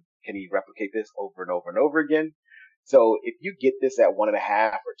terms of can he replicate this over and over and over again. So if you get this at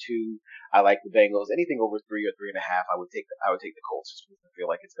 1.5 or 2, I like the Bengals. Anything over 3 or 3.5, I would take the Colts. Just because I feel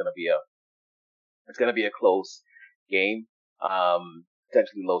like it's gonna be a close game,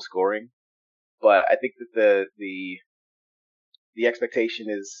 potentially low scoring. But I think that the expectation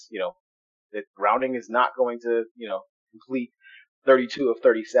is, that Browning is not going to, complete 32 of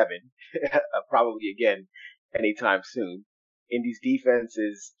 37, probably again anytime soon. Indy's defense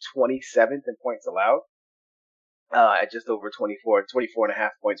is 27th in points allowed. At just over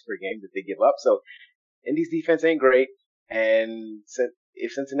 24.5 points per game that they give up. So Indy's defense ain't great. And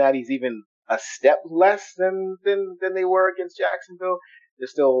if Cincinnati's even a step less than they were against Jacksonville, they're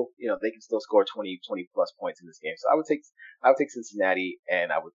still, they can still score 20 plus points in this game. So I would take Cincinnati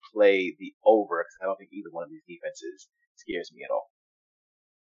and I would play the over because I don't think either one of these defenses scares me at all.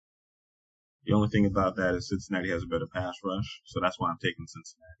 The only thing about that is Cincinnati has a better pass rush. So that's why I'm taking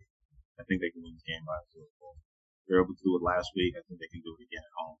Cincinnati I think they can win this game by a field goal. They were able to do it last week. I think they can do it again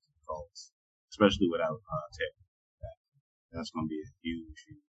at home to the Colts, especially without Taylor. That's going to be a huge,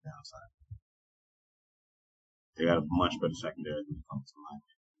 huge downside. They got a much better secondary than the Colts in my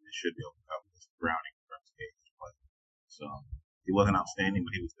opinion. They should be able to cover this. Browning reputation play. So he wasn't outstanding,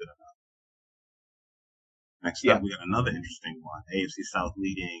 but he was good enough. Next up, we got another interesting one. AFC South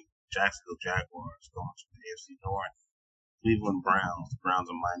leading Jacksonville Jaguars going to the AFC North. Cleveland Browns. The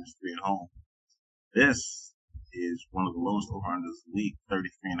Browns are -3 at home. This is one of the lowest over-unders of the league,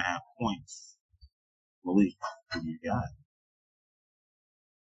 33.5 points. Malik, who you got?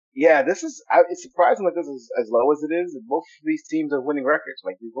 Yeah, it's surprising that this is as low as it is. Both of these teams are winning records.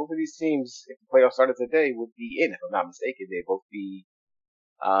 Like, both of these teams, if the playoffs started today, would be in, if I'm not mistaken. They'd both be,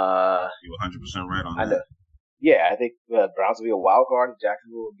 You're 100% right on that. Yeah, I think the Browns would be a wild card.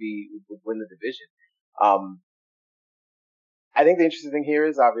 Jacksonville would win the division. I think the interesting thing here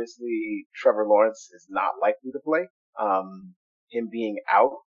is obviously Trevor Lawrence is not likely to play. Him being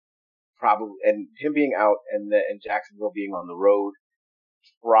out and Jacksonville being on the road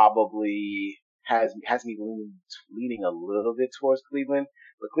probably has me leaning a little bit towards Cleveland.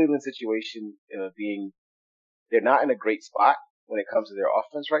 But Cleveland's situation they're not in a great spot when it comes to their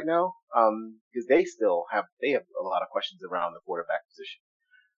offense right now, because they have a lot of questions around the quarterback position.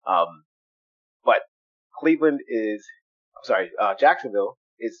 But Jacksonville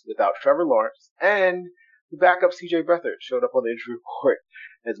is without Trevor Lawrence, and the backup CJ Beathard showed up on the injury report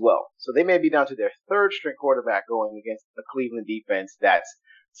as well. So they may be down to their third string quarterback going against a Cleveland defense that's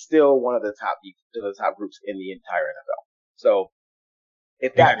still one of the top groups in the entire NFL. So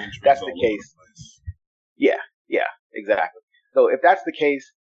if that's the case, yeah, exactly. So if that's the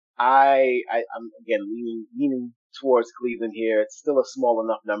case, I'm again leaning towards Cleveland here. It's still a small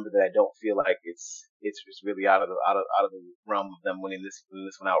enough number that I don't feel like it's really out of the realm of them winning this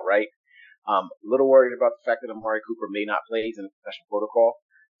one outright. A little worried about the fact that Amari Cooper may not play. He's in the concussion protocol,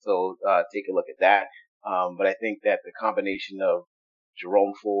 so take a look at that. But I think that the combination of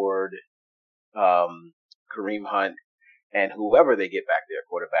Jerome Ford, Kareem Hunt, and whoever they get back there,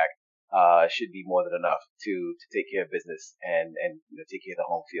 quarterback, should be more than enough to take care of business and take care of the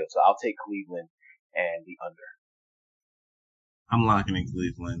home field. So I'll take Cleveland and the under. I'm locking in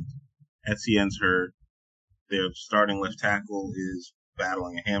Cleveland. Etienne's hurt. Their starting left tackle is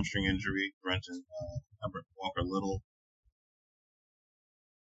battling a hamstring injury. Brenton Walker Little.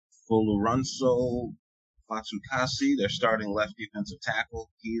 Folorunso Fatukasi, their starting left defensive tackle,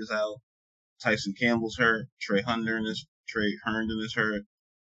 he is out. Tyson Campbell's hurt. Trey Herndon is hurt.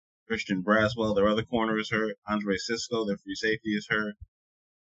 Christian Braswell, their other corner, is hurt. Andre Cisco, their free safety, is hurt.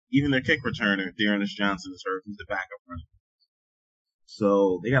 Even their kick returner, Dearness Johnson, is hurt. He's the backup runner.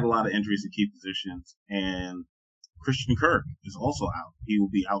 So they got a lot of injuries at key positions, and Christian Kirk is also out. He will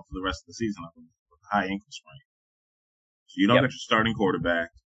be out for the rest of the season, I believe, with a high ankle sprain. So you don't get your starting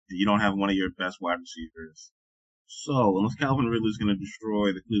quarterback, and you don't have one of your best wide receivers. So unless Calvin Ridley is going to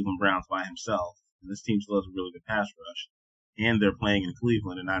destroy the Cleveland Browns by himself, and this team still has a really good pass rush, and they're playing in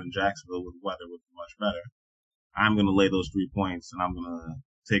Cleveland and not in Jacksonville where the weather would be much better, I'm going to lay those 3 points, and I'm going to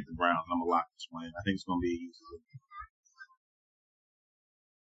take the Browns, and I'm going to lock this one in. I think it's going to be easy.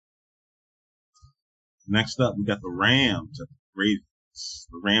 Next up, we got the Rams at the Ravens.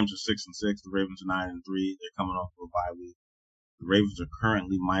 The Rams are 6-6. The Ravens are 9-3. They're coming off of a bye week. The Ravens are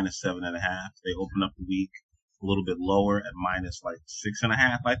currently -7.5. They opened up the week a little bit lower at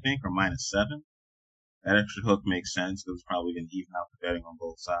 -6.5, I think, or -7. That extra hook makes sense because it's probably going to even out the betting on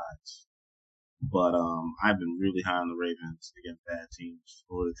both sides. But I've been really high on the Ravens against bad teams,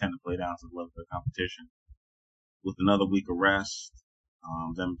 or they tend to play down to the level of their competition. With another week of rest,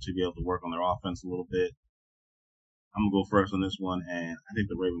 them to be able to work on their offense a little bit. I'm going to go first on this one, and I think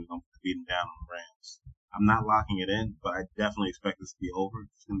the Ravens are going to beat them down on the Rams. I'm not locking it in, but I definitely expect this to be over.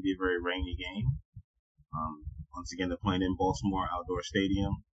 It's going to be a very rainy game. Once again, they're playing in Baltimore Outdoor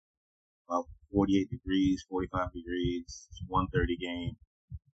Stadium. About 48 degrees, 45 degrees. It's a 1:30 game.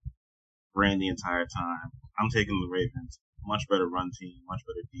 Rain the entire time. I'm taking the Ravens. Much better run team, much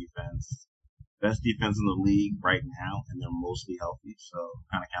better defense. Best defense in the league right now, and they're mostly healthy, so I'm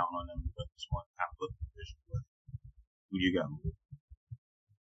kind of counting on them to win this one. Kind of put the division with. Who do you got, Malik?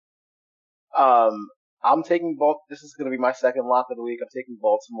 I'm taking this is going to be my second lock of the week. I'm taking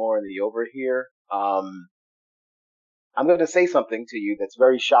Baltimore in the over here. I'm going to say something to you that's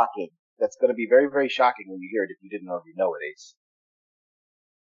very shocking. That's going to be very, very shocking when you hear it if you didn't already know it, Ace.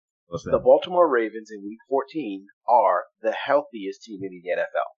 What's that? The Baltimore Ravens in Week 14 are the healthiest team in the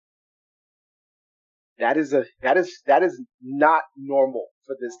NFL. That is not normal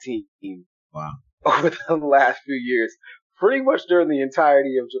for this team. Wow. Over the last few years pretty much during the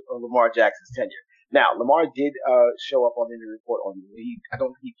entirety of Lamar Jackson's tenure. Now, Lamar did show up on the injury report on he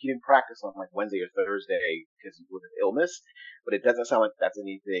didn't practice on like Wednesday or Thursday because with an illness, but it doesn't sound like that's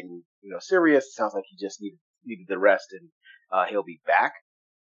anything serious. It sounds like he just needed the rest, and he'll be back.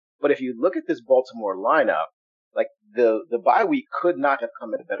 But if you look at this Baltimore lineup, like the bye week could not have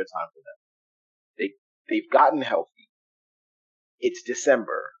come at a better time for them. They've gotten healthy. It's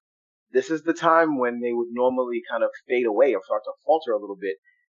December. This is the time when they would normally kind of fade away or start to falter a little bit,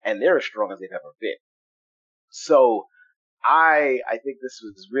 and they're as strong as they've ever been. So I think this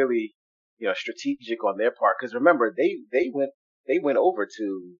was really strategic on their part, because remember they went over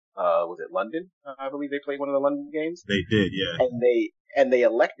to was it London? I believe they played one of the London games. They did, yeah. And they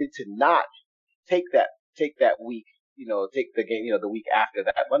elected to not take that week, take the game, the week after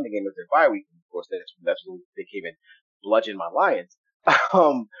that London game as their bye week. Of course, that's when they came and bludgeoned my Lions.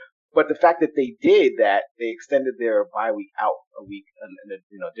 But the fact that they did that, they extended their bye week out a week, and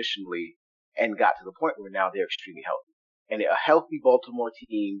additionally, and got to the point where now they're extremely healthy. And a healthy Baltimore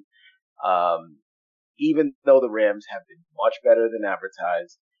team, even though the Rams have been much better than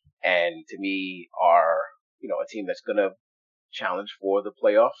advertised, and to me are a team that's going to challenge for a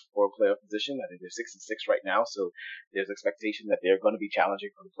playoff position. I think they're 6-6 right now, so there's expectation that they're going to be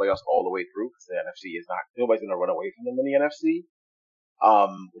challenging for the playoffs all the way through, because the NFC is not, nobody's going to run away from them in the NFC,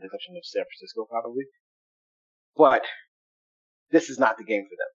 with the exception of San Francisco probably. But this is not the game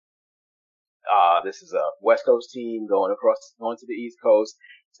for them. This is a West Coast team going to the East Coast.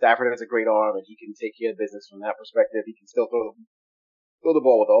 Stafford has a great arm, and he can take care of business from that perspective. He can still throw the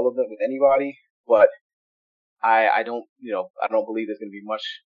ball with all of them, with anybody, but I don't believe there's going to be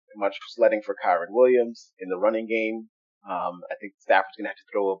much sledding for Kyren Williams in the running game. I think Stafford's going to have to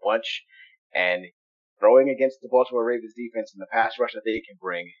throw a bunch, and throwing against the Baltimore Ravens defense and the pass rush that they can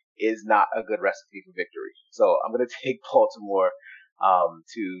bring is not a good recipe for victory. So I'm going to take Baltimore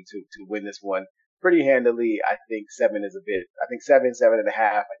to win this one pretty handily. I think 7, 7.5.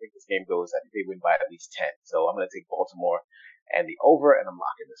 I think this game goes, I think they win by at least 10. So I'm going to take Baltimore and the over, and I'm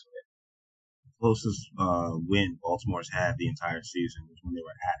locking this one in. Closest win Baltimore's had the entire season was when they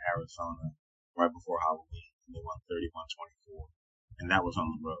were at Arizona right before Halloween, and they won 31-24, and that was on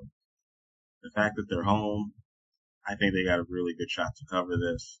the road. The fact that they're home, I think they got a really good shot to cover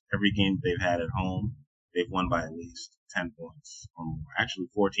this. Every game they've had at home, they've won by at least 10 points or more. Actually,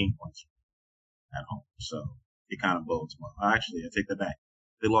 14 points at home. So it kind of bodes well. Actually, I take that back.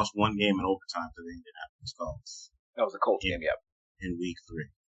 They lost one game in overtime to the Indianapolis Colts. That was a Colts game, yep. In week 3.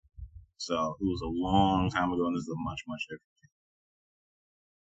 So it was a long time ago, and this is a much, much different game.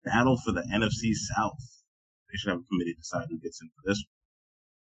 Battle for the NFC South. They should have a committee decide who gets in for this one.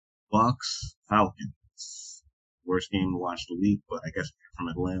 Bucks, Falcons. Worst game to watch the week, but I guess if you're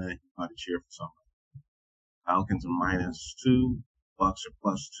from Atlanta, you got to cheer for something. Falcons are -2. Bucks are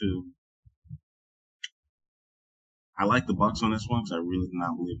 +2. I like the Bucks on this one because I really do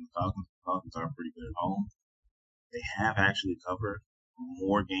not believe in the Falcons. The Falcons are pretty good at home. They have actually covered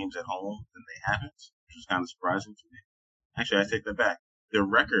more games at home than they haven't, which is kind of surprising to me. Actually, I take that back. Their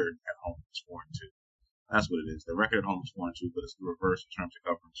record at home is 4-2. That's what it is. Their record at home is 4-2, but it's the reverse in terms of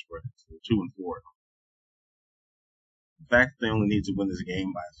covering spread. So 2-4. The fact that they only need to win this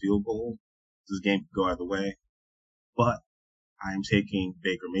game by a field goal, this game could go either way. But I am taking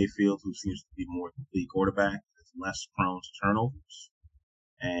Baker Mayfield, who seems to be more complete quarterback, is less prone to turnovers,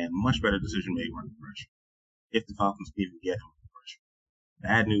 and much better decision making under pressure. If the Falcons can even get him under pressure.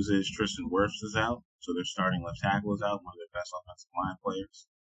 Bad news is Tristan Wirfs is out, so their starting left tackle is out, one of their best offensive line players.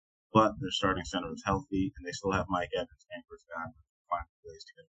 But their starting center is healthy, and they still have Mike Evans and Chris Godwin to find ways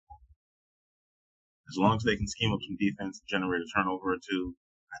to get the ball. As long as they can scheme up some defense and generate a turnover or two,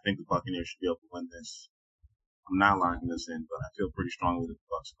 I think the Buccaneers should be able to win this. I'm not locking this in, but I feel pretty strongly that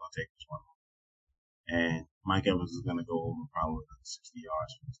the Bucs are going to take this one. And Mike Evans is going to go over probably 60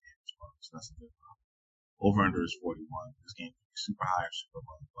 yards for this game as well, so that's a good one. Over-under is 41. This game could be super high or super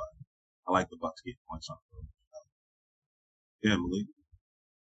low, but I like the Bucs getting points on the road. Yeah, Malik.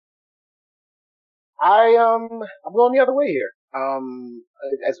 I'm going the other way here.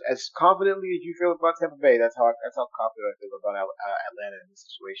 As confidently as you feel about Tampa Bay, that's how confident I feel about Atlanta in this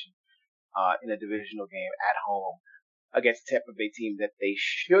situation. In a divisional game at home against a Tampa Bay team that they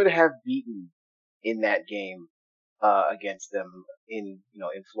should have beaten in that game against them in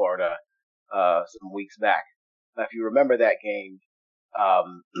Florida some weeks back. Now, if you remember that game,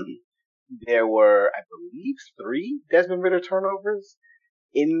 there were, I believe, 3 Desmond Ridder turnovers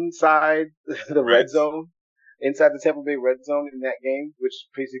inside the red zone, inside the Tampa Bay red zone in that game, which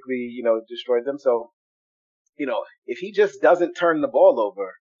basically destroyed them. So if he just doesn't turn the ball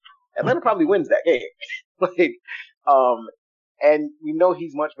over, Atlanta probably wins that game. And we know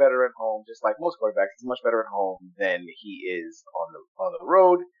he's much better at home, just like most quarterbacks. He's much better at home than he is on the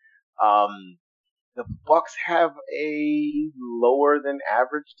road. Um, the Bucks have a lower than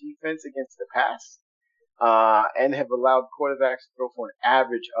average defense against the pass, and have allowed quarterbacks to throw for an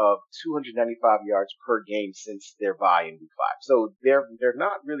average of 295 yards per game since their bye in week 5. So they're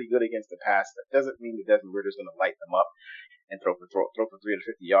not really good against the pass. That doesn't mean that Desmond Ritter's going to light them up and throw for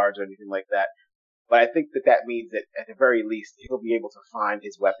 350 yards or anything like that. But I think that means that at the very least he'll be able to find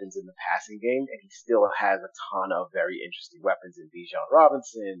his weapons in the passing game, and he still has a ton of very interesting weapons in Bijan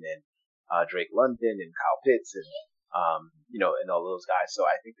Robinson and Drake London and Kyle Pitts and and all those guys. So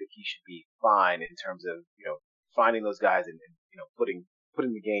I think that he should be fine in terms of finding those guys and putting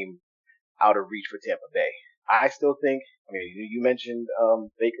the game out of reach for Tampa Bay. I still think. I mean, you mentioned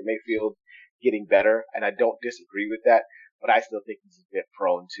Baker Mayfield getting better, and I don't disagree with that. But I still think he's a bit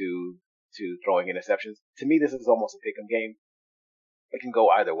prone to throwing interceptions. To me, this is almost a pick'em game. It can go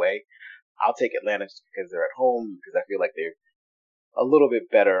either way. I'll take Atlanta just because they're at home, because I feel like they're a little bit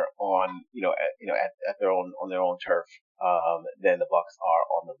better on at their own turf than the Bucks are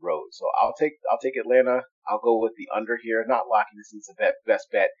on the road. So I'll take Atlanta. I'll go with the under here. Not locking this as a best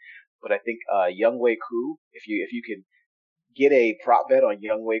bet, but I think Younghoe Koo. If you can get a prop bet on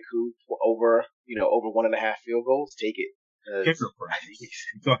Younghoe Koo over 1.5 field goals, take it. Kicker price.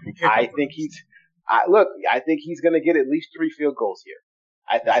 I think he's going to get at least 3 field goals here.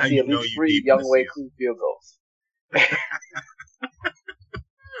 I see at least 3 Younghoe Koo field goals.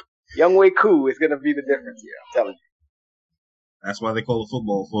 Younghoe Koo is going to be the difference here. I'm telling you. That's why they call it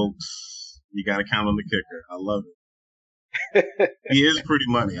football, folks. You got to count on the kicker. I love it. He is pretty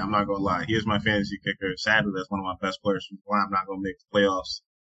money. I'm not going to lie. He is my fantasy kicker. Sadly, that's one of my best players. Why I'm not going to make the playoffs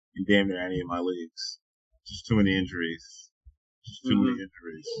in damn near any of my leagues. Just too many injuries.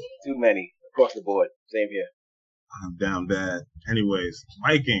 Too many across the board. Same here. I'm down bad. Anyways,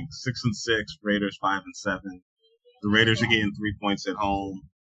 Vikings 6-6, Raiders 5-7. The Raiders are getting 3 points at home.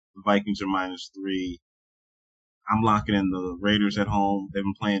 The Vikings are -3. I'm locking in the Raiders at home. They've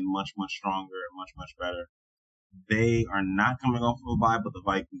been playing much stronger and much better. They are not coming off of a bye, but the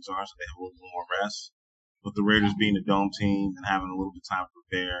Vikings are, so they have a little bit more rest. But the Raiders being a dome team and having a little bit of time to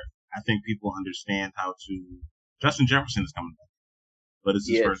prepare, I think people understand how to. Justin Jefferson is coming back, but it's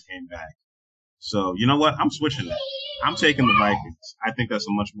his first game back. So, you know what? I'm switching that. I'm taking the Vikings. I think that's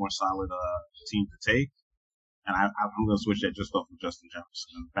a much more solid team to take. And I'm going to switch that just off of Justin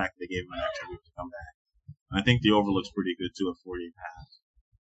Jefferson and the fact they gave him an extra week to come back. And I think the over looks pretty good, too, at 48.5.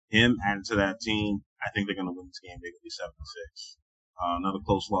 Him added to that team, I think they're going to win this game. They're going to be 7-6. Another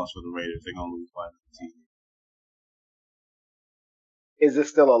close loss for the Raiders. They're going to lose by the team. Is this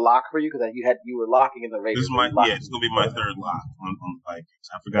still a lock for you? Because you were locking in the Raiders. It's going to be my third lock on the Vikings.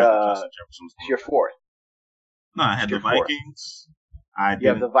 I forgot that Justin Jefferson was. It's your fourth. No, I had the Vikings. You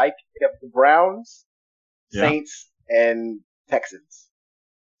have the Browns, Saints, and Texans.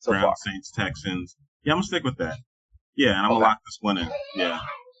 Browns, Saints, Texans. Yeah, I'm gonna stick with that. Yeah, and I'm gonna lock this one in. Yeah.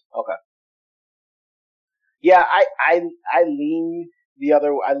 Okay. Yeah, I lean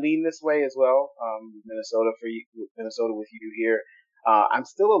I lean this way as well. Minnesota with you here. I'm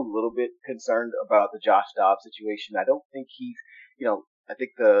still a little bit concerned about the Josh Dobbs situation. I don't think he's, I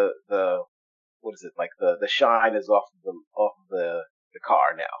think the what is it, like the shine is off of the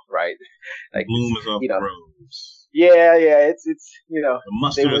car now, right? Like bloom is off the rose. Yeah, it's the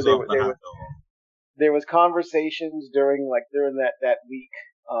mustard is off the hot dog. There was conversations during that week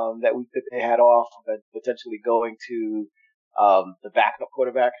that they had off, potentially going to the backup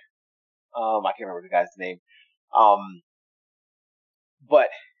quarterback. I can't remember the guy's name. But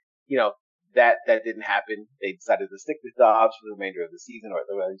that didn't happen. They decided to stick with Dobbs for the remainder of the season, or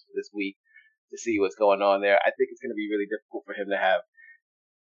at least for this week, to see what's going on there. I think it's going to be really difficult for him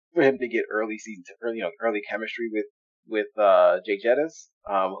to get early chemistry with Jay Jettis,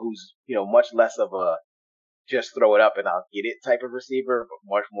 who's much less of a just throw it up and I'll get it type of receiver, but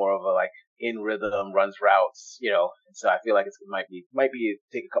much more of a in rhythm, runs routes, And so I feel like it might be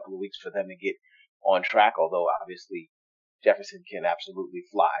take a couple of weeks for them to get on track. Although obviously Jefferson can absolutely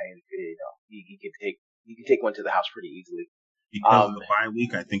fly, and he can take one to the house pretty easily. Because of the bye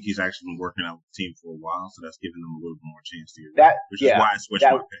week, I think he's actually been working out with the team for a while, so that's giving them a little bit more chance to get which is why I switched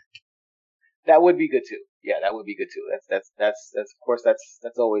my pick. That would be good too. Yeah, that would be good too. That's of course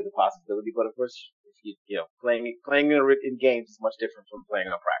that's always a possibility. But of course, if playing in games is much different from playing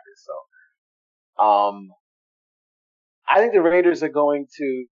on practice. So, I think the Raiders are going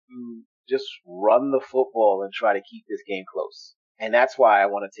to just run the football and try to keep this game close, and that's why I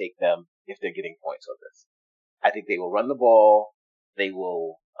want to take them if they're getting points on this. I think they will run the ball. They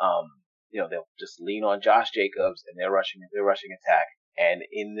will they'll just lean on Josh Jacobs and their rushing attack. And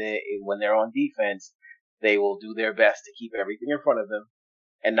when they're on defense, they will do their best to keep everything in front of them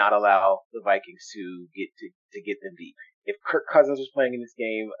and not allow the Vikings to get them deep. If Kirk Cousins was playing in this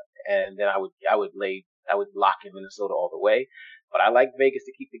game, and then I would lock in Minnesota all the way. But I like Vegas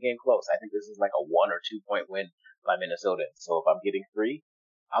to keep the game close. I think this is like a 1 or 2 point win by Minnesota. So if I'm getting 3,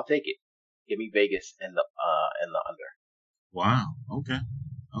 I'll take it. Give me Vegas and the under. Wow. Okay.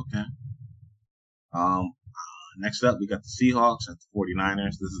 Next up, we got the Seahawks at the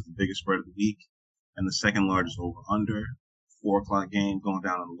 49ers. This is the biggest spread of the week and the second largest over-under. 4 o'clock game going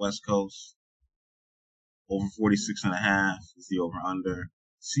down on the West Coast. Over 46.5 is the over-under.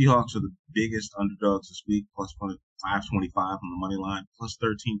 Seahawks are the biggest underdogs this week, plus 525 on the money line, plus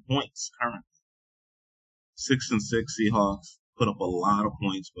 13 points currently. 6-6 Seahawks put up a lot of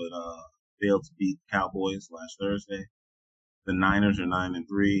points, but failed to beat the Cowboys last Thursday. The Niners are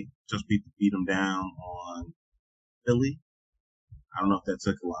 9-3, just beat them down on Philly. I don't know if that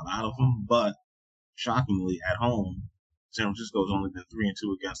took a lot out of them, but shockingly, at home, San Francisco's only been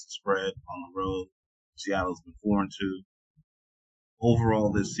 3-2 against the spread on the road. Seattle's been 4-2.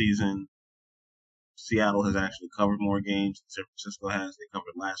 Overall this season, Seattle has actually covered more games than San Francisco has. They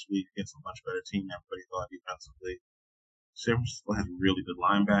covered last week against a much better team than everybody thought defensively. San Francisco has really good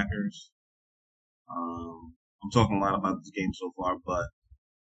linebackers. I'm talking a lot about this game so far, but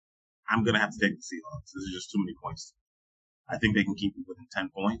I'm going to have to take the Seahawks. This is just too many points. I think they can keep it within 10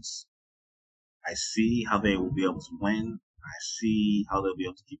 points. I see how they will be able to win. I see how they'll be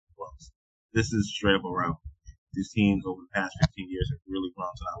able to keep it close. This is straight up a rout. These teams over the past 15 years have really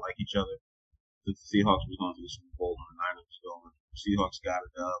grown to not like each other. The Seahawks were going to the Super Bowl and the Niners were going. The Seahawks got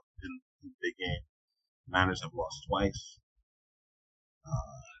it up in the big game. The Niners have lost twice.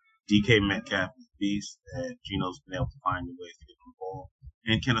 DK Metcalf is a beast, and Geno's been able to find new ways to get them the ball.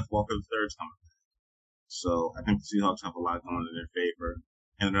 And Kenneth Walker III is coming back. So I think the Seahawks have a lot going in their favor.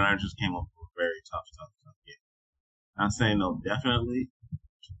 And the Niners just came up with a very tough game. Not saying they'll definitely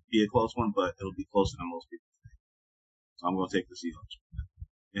be a close one, but it'll be closer than most people think. So I'm going to take the Seahawks.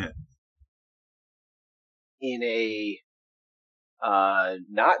 Yeah. In a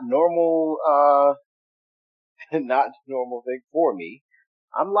not normal thing for me,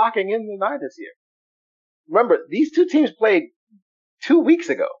 I'm locking in the Niners here. Remember, these two teams played 2 weeks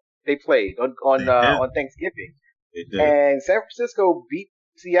ago. They played on Thanksgiving. They did. And San Francisco beat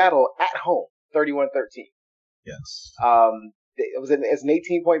Seattle at home, 31-13. Yes. It's an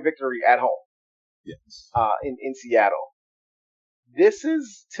 18-point victory at home. Yes. In Seattle. This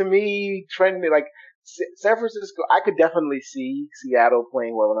is, to me, trending like San Francisco. I could definitely see Seattle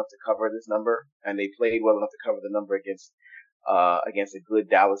playing well enough to cover this number, and they played well enough to cover the number against a good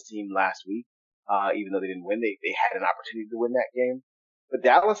Dallas team last week. Even though they didn't win, they had an opportunity to win that game. But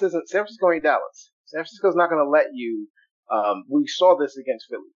San Francisco ain't Dallas. San Francisco's not going to let you. We saw this against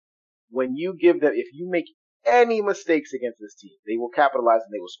Philly. When you give them, if you make any mistakes against this team, they will capitalize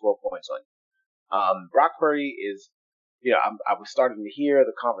and they will score points on you. Brock Purdy is, I was starting to hear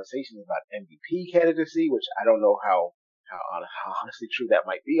the conversations about MVP candidacy, which I don't know how honestly true that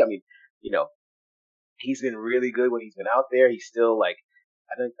might be. I mean, he's been really good when he's been out there. He's still like,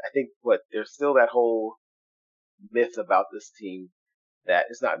 I think there's still that whole myth about this team that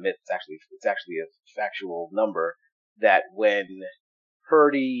it's not a myth. It's actually a factual number that when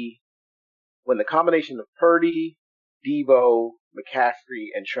the combination of Purdy, Deebo,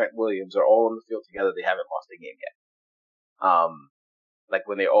 McCaffrey, and Trent Williams are all on the field together, they haven't lost a game yet. Like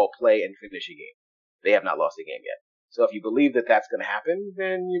when they all play and finish a game, they have not lost a game yet. So if you believe that that's going to happen,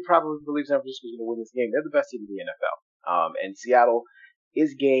 then you probably believe San Francisco is going to win this game. They're the best team in the NFL. And Seattle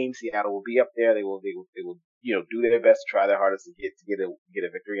is game. Seattle will be up there. They will do their best to try their hardest to get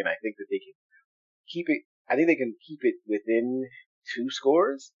a victory. And I think that they can keep it. I think they can keep it within 2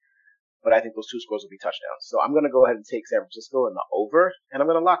 scores. But I think those 2 scores will be touchdowns. So I'm going to go ahead and take San Francisco in the over, and I'm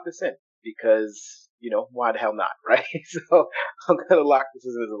going to lock this in because, why the hell not, right? So I'm going to lock this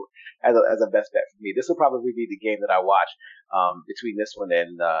as a best bet for me. This will probably be the game that I watch between this one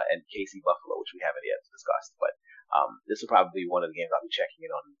and KC Buffalo, which we haven't yet discussed. But this will probably be one of the games I'll be checking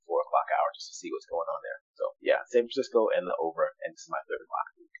in on the 4 o'clock hour just to see what's going on there. So yeah, San Francisco and the over, and this is my third lock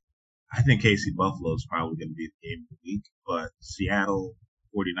of the week. I think KC Buffalo is probably going to be the game of the week, but Seattle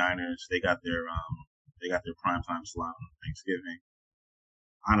 49ers, they got their primetime slot on Thanksgiving.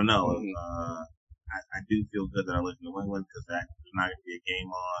 I don't know. Mm-hmm. I do feel good that I live in New England because there's not going to be a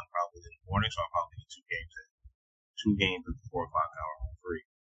game on probably in the morning, so I'll probably get 2 games at the 4 o'clock hour on free.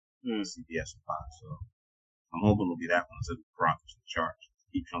 CBS and Fox. So I'm hoping it'll be that one instead of the Broncos and the Chargers.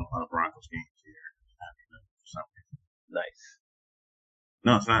 Keep showing a lot of Broncos games here for some reason. Nice.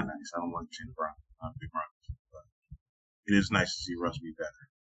 No, it's not nice. I don't like seeing the Broncos. I'm a big Broncos, but it is nice to see Russ be better.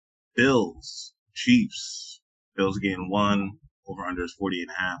 Bills, Chiefs. Bills getting one. Over under is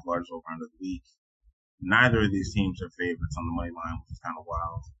 48.5. Largest over under the week. Neither of these teams are favorites on the money line, which is kind of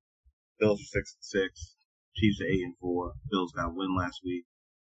wild. Bills are 6-6. Chiefs are 8-4. Bills got a win last week.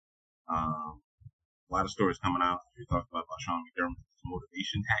 A lot of stories coming out. We talked about Sean McDermott's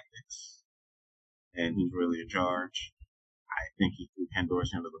motivation tactics and who's really in charge. I think he threw Ken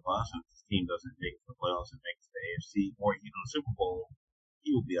Dorsey under the bus, and if his team doesn't make it to the playoffs and make it to the AFC or even the Super Bowl,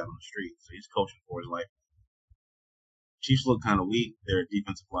 he will be out on the street. So he's coaching for his life. Chiefs look kind of weak. Their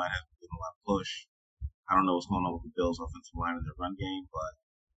defensive line has been a lot of push. I don't know what's going on with the Bills' offensive line and their run game, but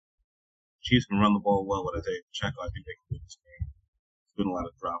Chiefs can run the ball well. What I tell you, Pacheco, I think they can win this game. There's been a lot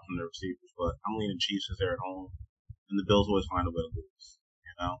of drops from their receivers, but I'm leaning Chiefs as they're at home, and the Bills always find a way to lose.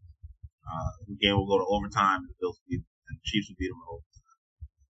 You know, the game will go to overtime, and the Chiefs will beat them in overtime.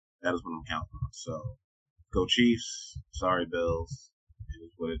 That is what I'm counting on. So, go Chiefs. Sorry, Bills. It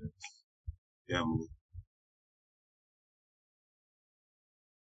is what it is. Yeah,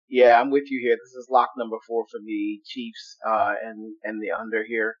 Yeah, I'm with you here. This is lock number 4 for me, Chiefs, and the under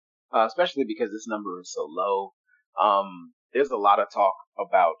here, especially because this number is so low. There's a lot of talk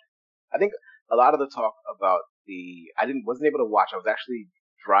about, I think a lot of the talk about wasn't able to watch. I was actually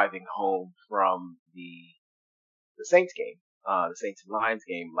driving home from the Saints game, the Saints and Lions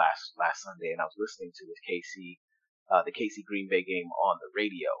game last Sunday, and I was listening to the KC Green Bay game on the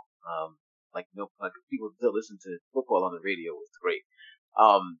radio. Like people still listen to football on the radio. It's great.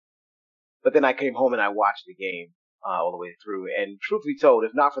 But then I came home and I watched the game all the way through. And truth be told,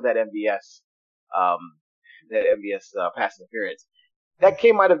 if not for that MBS pass interference,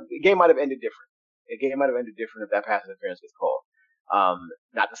 game might have ended different. The game might have ended different if that pass interference was called.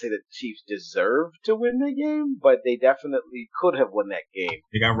 Not to say that the Chiefs deserved to win the game, but they definitely could have won that game.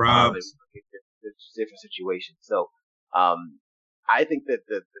 They got robbed. It's a different situation. So, I think that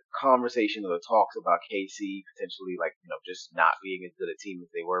the conversation or the talks about KC potentially just not being as good a team as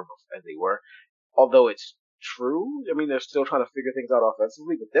they were, although it's true. I mean, they're still trying to figure things out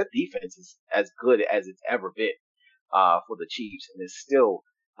offensively, but their defense is as good as it's ever been, for the Chiefs, and is still,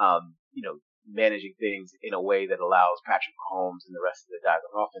 managing things in a way that allows Patrick Mahomes and the rest of the guys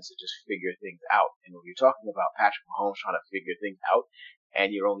on offense to just figure things out. And when you're talking about Patrick Mahomes trying to figure things out,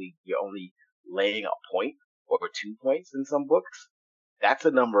 and you're only laying a point or 2 points in some books, that's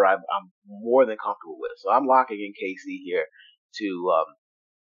a number I'm more than comfortable with. So I'm locking in KC here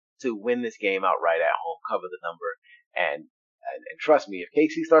to win this game outright at home, cover the number, and trust me, if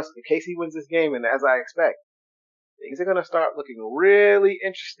KC wins this game, and as I expect, things are going to start looking really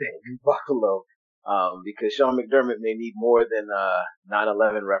interesting in Buffalo, because Sean McDermott may need more than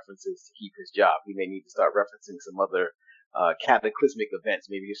 9/11 references to keep his job. He may need to start referencing some other cataclysmic events.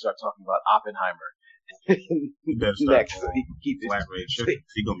 Maybe you start talking about Oppenheimer next, so he can keep his job.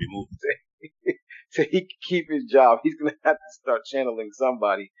 He's gonna be moving. So he can keep his job. He's gonna have to start channeling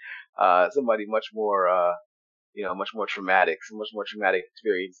somebody much more, much more traumatic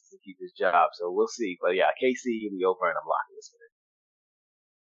experiences to keep his job. So we'll see. But yeah, KC in the over, and I'm locking this one in.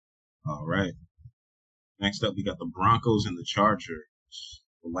 All right. Next up, we got the Broncos and the Chargers.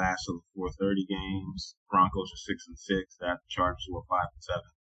 The last of the 4:30 games. Broncos are 6-6. That Chargers were 5-7.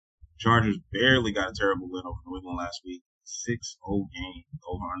 Chargers barely got a terrible win over New England last week. 6-0 game.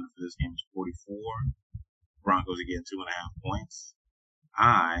 Over under for this game is 44. Broncos are getting 2.5 points.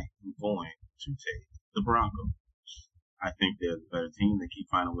 I am going to take the Broncos. I think they're the better team. They keep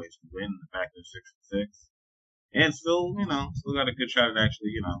finding ways to win. The fact they're 6-6. And still got a good shot at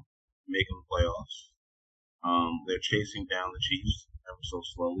actually, making the playoffs. They're chasing down the Chiefs ever so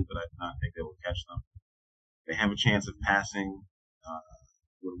slowly, but I do not think they will catch them. They have a chance of passing.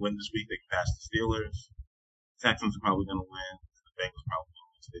 Would win this week. They can pass the Steelers. Texans are probably going to win. The Bengals probably going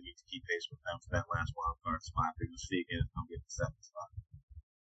to win, so they need to keep pace with them for that last wild card spot. They're going to sneak in and come get the 7th spot.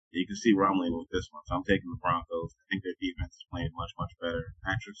 You can see where I'm leaning with this one. So I'm taking the Broncos. I think their defense is playing much, much better.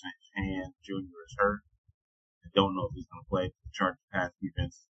 Patrick Surtain Jr. is hurt. I don't know if he's going to play. The Chargers pass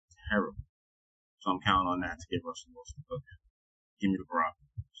defense is terrible. So I'm counting on that to get Russell Wilson cooking. Give me the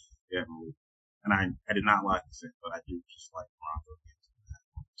Broncos. Yeah, and I did not like this, but I do just like the Broncos.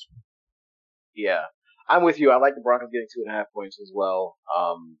 Yeah, I'm with you. I like the Broncos getting 2.5 points as well.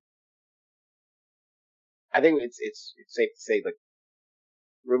 I think it's safe to say,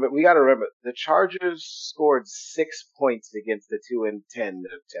 we got to remember the Chargers scored 6 points against the 2-10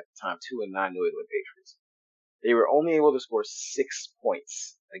 at the time, 2-9 New England Patriots. They were only able to score 6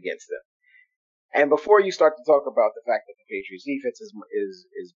 points against them. And before you start to talk about the fact that the Patriots defense is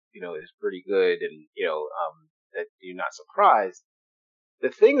pretty good, and that you're not surprised, The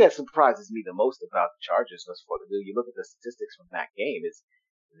thing that surprises me the most about the Chargers thus far, you look at the statistics from that game, is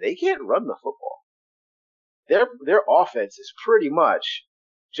they can't run the football. Their offense is pretty much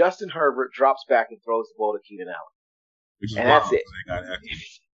Justin Herbert drops back and throws the ball to Keenan Allen, Which is and wild. that's it. They got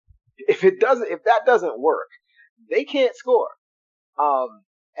Eckler. If that doesn't work, they can't score.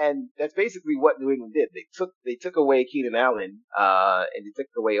 And that's basically what New England did. They took away Keenan Allen, and they took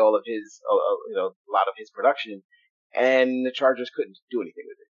away all of his, a lot of his production, and the Chargers couldn't do anything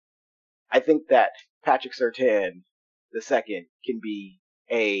with it. I think that Patrick Surtain II can be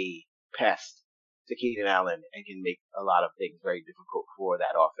a pest to Keenan Allen and can make a lot of things very difficult for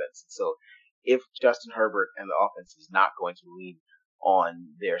that offense. So if Justin Herbert and the offense is not going to lean on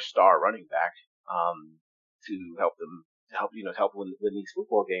their star running back, to help win these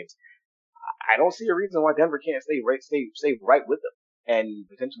football games, I don't see a reason why Denver can't stay right with them and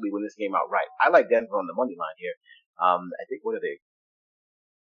potentially win this game outright. I like Denver on the money line here. I think what are they?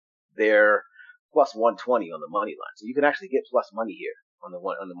 They're plus 120 on the money line, so you can actually get plus money here on the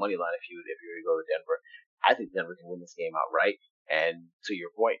money line if you go to Denver. I think Denver can win this game outright, and to your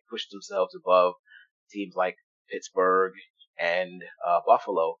point, push themselves above teams like Pittsburgh and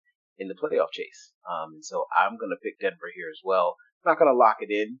Buffalo in the playoff chase. And so I'm going to pick Denver here as well. I'm not going to lock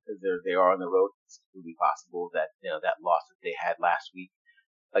it in because they are on the road. It's completely possible that that loss that they had last week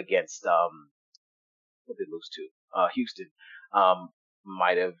against what did they lose to? Houston,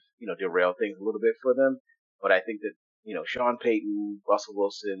 might have derailed things a little bit for them. But I think that Sean Payton, Russell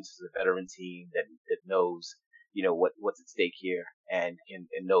Wilson is a veteran team that knows what's at stake here and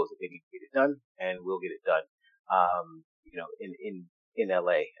knows that they need to get it done and will get it done. In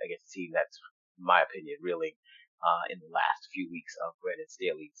LA against a team that's, in my opinion, reeling in the last few weeks of Brandon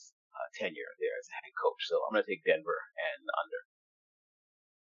Staley's tenure there as a head coach. So I'm going to take Denver and the under.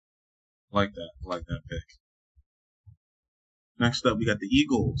 Like that pick. Next up, we got the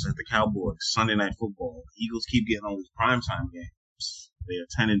Eagles at the Cowboys. Sunday Night Football. The Eagles keep getting all these primetime games. They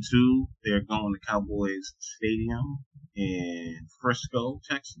are 10-2. They're going to Cowboys Stadium in Frisco,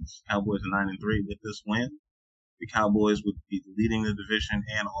 Texas. Cowboys are 9-3 with this win. The Cowboys would be leading the division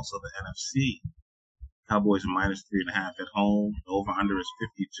and also the NFC. Cowboys are minus 3.5 at home. The over-under is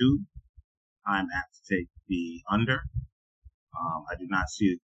 52. I'm apt to take the under. I do not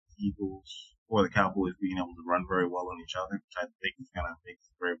see the Eagles or the Cowboys being able to run very well on each other, which I think is going to make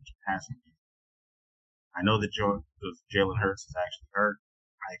it very much a passing game. I know that Jalen Hurts is actually hurt.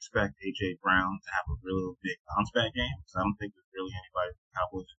 I expect A.J. Brown to have a really big bounce-back game, because I don't think there's really anybody the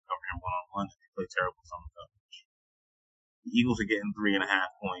Cowboys can cover him one-on-one. They play terrible some coverage. The Eagles are getting 3.5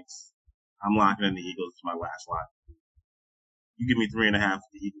 points. I'm locking in the Eagles as my last lock. You give me 3.5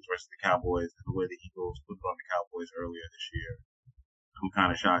 for the Eagles versus the Cowboys, and the way the Eagles put it on the Cowboys earlier this year, I'm kind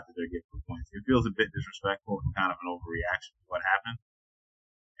of shocked that they're getting 2 points. It feels a bit disrespectful and kind of an overreaction to what happened,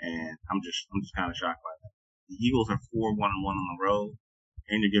 and I'm just kind of shocked by that. The Eagles are 4-1-1 on the road,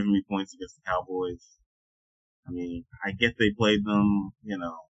 and you're giving me points against the Cowboys. I mean, I get they played them,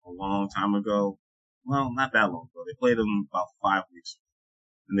 a long time ago. Well, not that long ago. They played them about 5 weeks ago,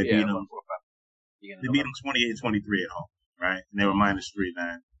 and they beat them. They beat them 28-23 at home, right? And they were minus 3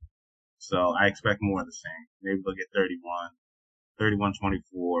 then. So I expect more of the same. Maybe they'll get 31-24,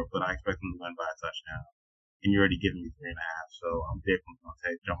 but I expect them to win by a touchdown. And you're already giving me 3.5, so I'm definitely going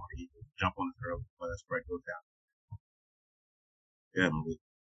to jump on the Eagles, jump on this early before that spread goes down. Yeah, Malik.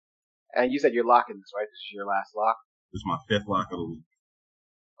 And you said you're locking this, right? This is your last lock? This is my 5th lock of the week.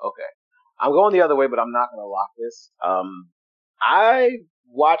 Okay. I'm going the other way, but I'm not going to lock this. I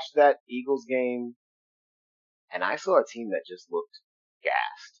watched that Eagles game, and I saw a team that just looked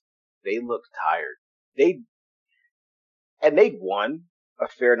gassed. They looked tired. They'd won a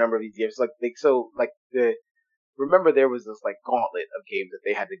fair number of these games. Remember there was this gauntlet of games that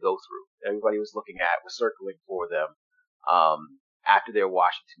they had to go through. Everybody was circling for them. After their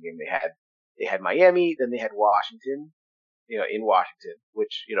Washington game, they had Miami, then they had Washington, in Washington,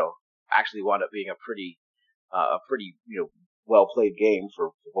 which, actually wound up being a pretty well played game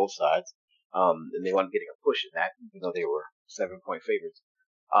for both sides. And they wound up getting a push in that, even though they were 7-point favorites.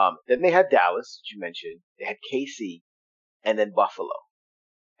 Then they had Dallas, which you mentioned. They had KC, and then Buffalo.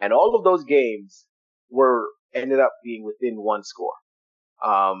 And all of those games ended up being within one score.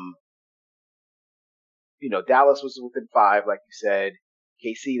 Dallas was within 5, like you said.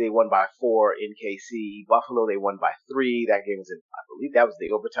 KC, they won by 4 in KC. Buffalo, they won by 3. That game was I believe that was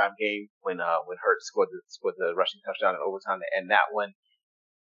the overtime game when Hurts scored the rushing touchdown in overtime to end that one.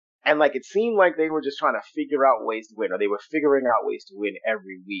 And it seemed like they were just trying to figure out ways to win, or they were figuring out ways to win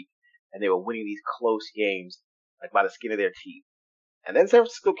every week, and they were winning these close games by the skin of their teeth. And then San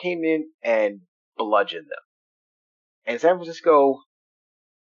Francisco came in and bludgeoned them. And San Francisco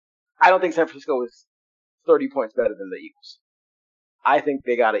I don't think San Francisco is 30 points better than the Eagles. I think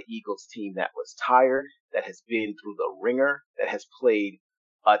they got an Eagles team that was tired, that has been through the ringer, that has played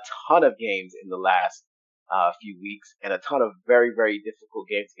a ton of games in the last few weeks, and a ton of very, very difficult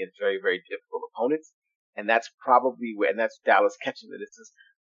games against very, very difficult opponents. And that's probably where, and that's Dallas catching them.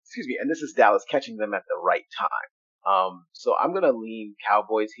 And this is Dallas catching them at the right time. So I'm gonna lean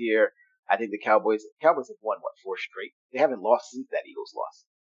Cowboys here. I think the Cowboys have won, 4 straight? They haven't lost since that Eagles loss.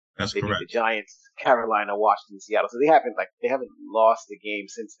 That's They beat correct. the Giants, Carolina, Washington, Seattle. So they haven't lost a game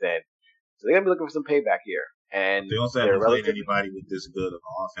since then. So they're gonna be looking for some payback here. And They also they're haven't played relatively anybody with this good of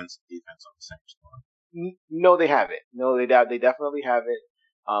offense and defense on the same squad. No, they haven't. No, they definitely haven't.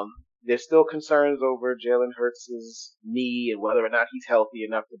 There's still concerns over Jalen Hurts' knee and whether or not he's healthy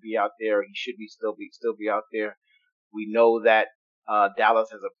enough to be out there. He should still be out there. We know that Dallas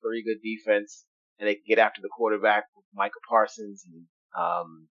has a pretty good defense, and they can get after the quarterback with Micah Parsons and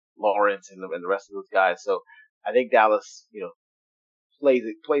Lawrence and the rest of those guys. So I think Dallas,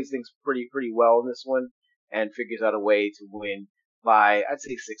 plays things pretty well in this one and figures out a way to win by, I'd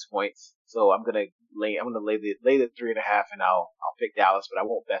say, 6 points. So I'm gonna lay the 3.5, and I'll pick Dallas, but I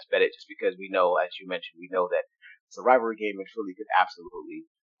won't best bet it just because we know, as you mentioned, we know that it's a rivalry game and Philly could absolutely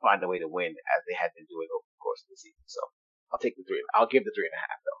find a way to win as they had been doing over the course of the season. So I'll take the 3. I'll give the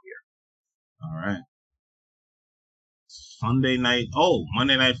 3.5 though here. All right. Monday Night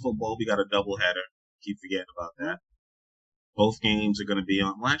Football. We got a doubleheader. Keep forgetting about that. Both games are going to be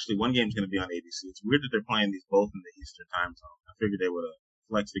on. Well, actually, one game's going to be on ABC. It's weird that they're playing these both in the Eastern time zone. I figured they would have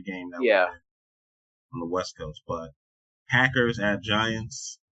flexed the game that would have been on the West Coast. But Packers at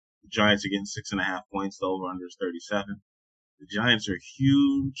Giants. The Giants are getting 6.5 points. The over-under is 37. The Giants are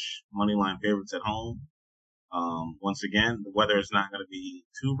huge moneyline favorites at home. Once again, the weather is not going to be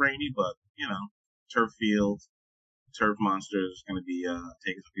too rainy, but, turf field, turf monster is going to be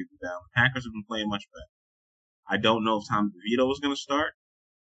taking some people down. The Packers have been playing much better. I don't know if Tom DeVito is going to start.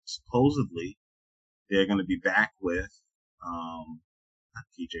 Supposedly, they're going to be back with, not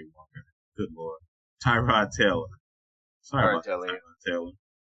P.J. Walker. Good Lord. Tyrod Taylor. Sorry about that, Tyrod Taylor.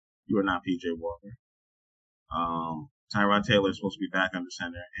 You are not P.J. Walker. Tyrod Taylor is supposed to be back under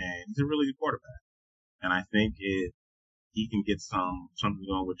center, and he's a really good quarterback. And I think if he can get something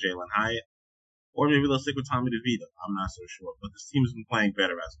going with Jalen Hyatt, or maybe they'll stick with Tommy DeVito. I'm not so sure. But this team has been playing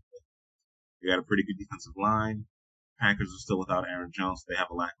better as of late. They got a pretty good defensive line. Packers are still without Aaron Jones. They have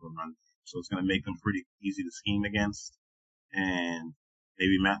a lack of a run game. So it's going to make them pretty easy to scheme against. And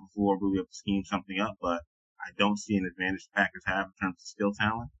maybe Matt LaFleur will be able to scheme something up, but I don't see an advantage the Packers have in terms of skill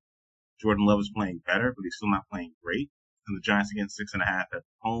talent. Jordan Love is playing better, but he's still not playing great. And the Giants against 6.5 at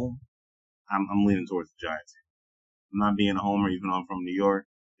home, I'm leaning towards the Giants. I'm not being a homer, even though I'm from New York.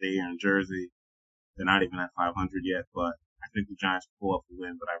 They're here in Jersey. They're not even at 500 yet, but I think the Giants will pull up the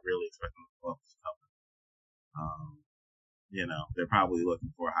win, but I really expect them to pull up this cover. They're probably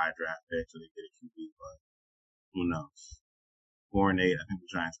looking for a high draft pick so they get a QB, but who knows? 4-8, I think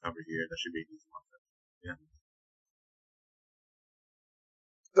the Giants cover here. That should be an easy one. Yeah.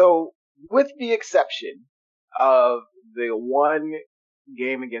 So, with the exception of the one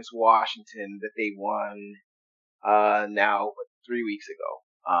game against Washington that they won now 3 weeks ago,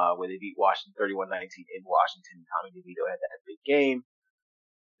 where they beat Washington 31-19 in Washington. Tommy DeVito had that big game.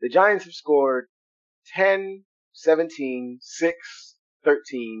 The Giants have scored 10, 17, 6,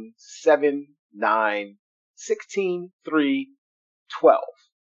 13, 7, 9, 16, 3, 12.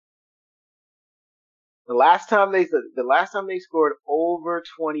 The last time they scored over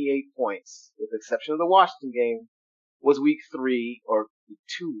 28 points, with the exception of the Washington game, was week 2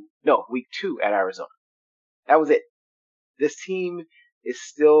 at Arizona. That was it. This team is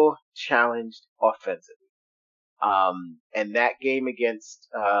still challenged offensively. And that game against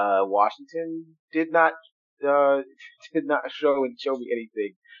Washington did not show me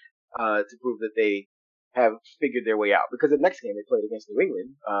anything to prove that they have figured their way out. Because the next game they played against New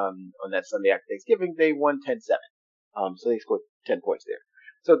England on that Sunday after Thanksgiving, they won 10-7. So they scored 10 points there.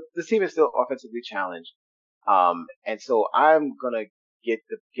 So the team is still offensively challenged. And so I'm gonna give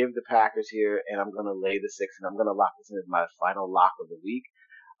the Packers here, and I'm gonna lay the 6, and I'm gonna lock this in as my final lock of the week.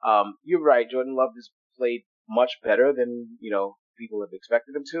 You're right, Jordan Love has played much better than people have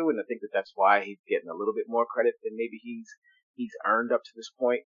expected him to, and I think that's why he's getting a little bit more credit than maybe he's earned up to this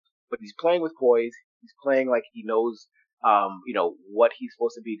point. But he's playing with poise. He's playing like he knows, what he's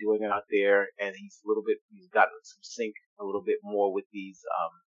supposed to be doing out there, and he's gotten some sync a little bit more with these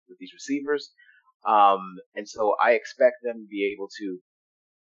receivers. And so I expect him to be able to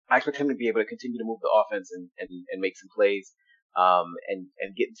continue to move the offense and make some plays, and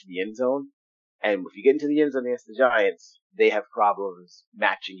get into the end zone. And if you get into the end zone against the Giants, they have problems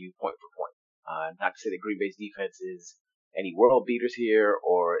matching you point for point. Not to say that Green Bay's defense is any world beaters here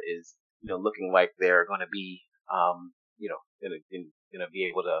or is, looking like they're going to be, going to be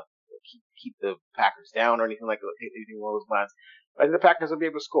able to keep the Packers down or anything anything along those lines. But I think the Packers will be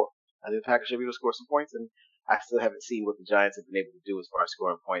able to score. I think the Packers should be able to score some points, and I still haven't seen what the Giants have been able to do as far as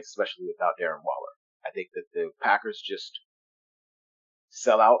scoring points, especially without Darren Waller. I think that the Packers just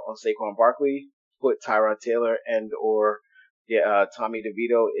sell out on Saquon Barkley, put Tyrod Taylor and or Tommy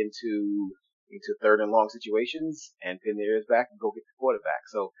DeVito into third and long situations, and pin their ears back and go get the quarterback.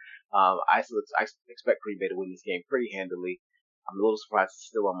 So I expect Green Bay to win this game pretty handily. I'm a little surprised it's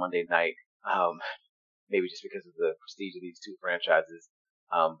still on Monday night, maybe just because of the prestige of these two franchises.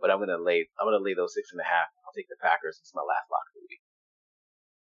 But I'm gonna lay those 6.5. I'll take the Packers. It's my last lock of the week.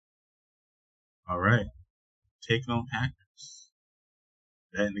 All right, taking on Packers.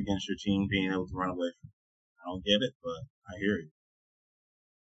 Betting against your team being able to run away from it. I don't get it, but I hear you.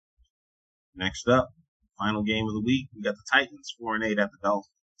 Next up, final game of the week, we got the Titans 4-8 at the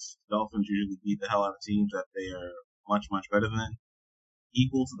Dolphins. The Dolphins usually beat the hell out of teams that they are much, much better than.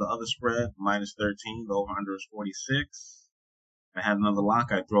 Equal to the other spread, -13. The over-under is 46. If I had another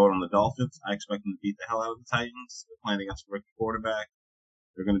lock, I'd throw it on the Dolphins. I expect them to beat the hell out of the Titans. They're playing against a rookie quarterback.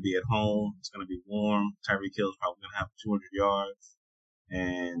 They're going to be at home. It's going to be warm. Tyreek Hill's probably going to have 200 yards.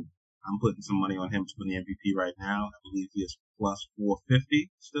 And I'm putting some money on him to win the MVP right now. I believe he is plus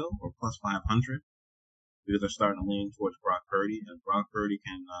 450 still, or plus 500, because they're starting to lean towards Brock Purdy, and Brock Purdy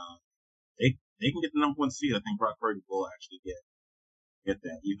can, they can get the number 1 seed. I think Brock Purdy will actually get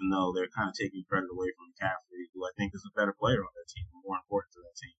that, even though they're kind of taking credit away from McCaffrey, who I think is a better player on that team, more important to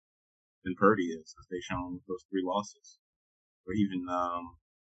that team than Purdy is, as they've shown with those 3 losses. Or even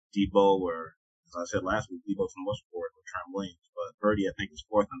Debo, or as I said last week, Debo's the most important with Trent Williams, but Purdy I think is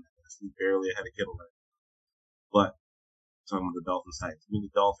 4th on that list. He's barely ahead of Kittle right now. But talking about the Dolphins Titans, I mean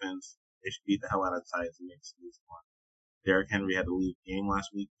the Dolphins, they should beat the hell out of the Titans and make some lose one. Derrick Henry had to leave the game last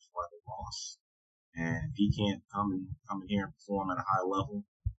week, which is why they lost. And if he can't come in here and perform at a high level,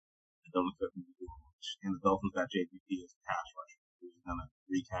 it doesn't expect him to do much. And the Dolphins got JPP as a pass rusher, who's gonna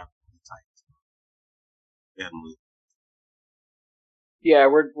recap the Titans. They had him leave. Yeah,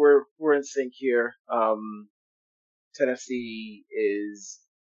 we're in sync here. Tennessee is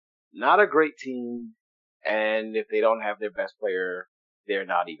not a great team, and if they don't have their best player, they're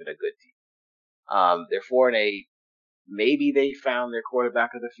not even a good team. They're 4-8. Maybe they found their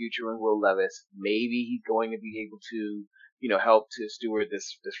quarterback of the future in Will Levis. Maybe he's going to be able to, help to steward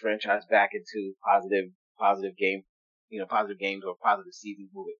this franchise back into positive games or positive seasons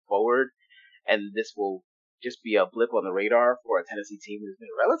moving forward. And this will just be a blip on the radar for a Tennessee team that's been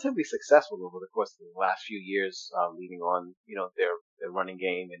relatively successful over the course of the last few years, leading on, their running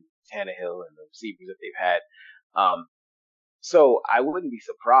game and Tannehill and the receivers that they've had. So I wouldn't be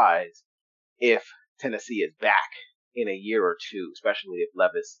surprised if Tennessee is back in a year or two, especially if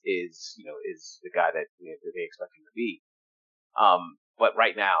Levis is the guy that they expect him to be. But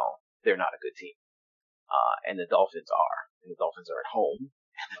right now, they're not a good team. And the Dolphins are. And the Dolphins are at home.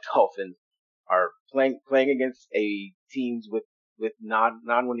 And the Dolphins are playing against teams with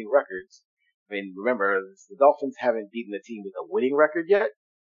non-winning records. I mean, remember, the Dolphins haven't beaten a team with a winning record yet,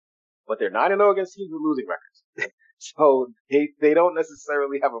 but they're 9-0 against teams with losing records. So they don't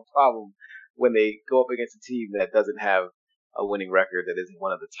necessarily have a problem when they go up against a team that doesn't have a winning record, that isn't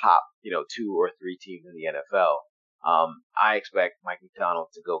one of the top, 2 or 3 teams in the NFL. I expect Mike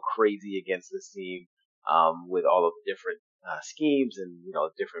McDonald to go crazy against this team, with all of the different schemes and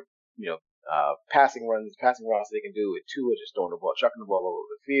different passing routes they can do with Tua just chucking the ball all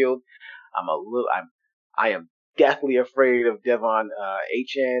over the field. I am deathly afraid of Devon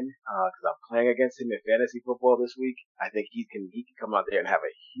Achane, because I'm playing against him in fantasy football this week. I think he can come out there and have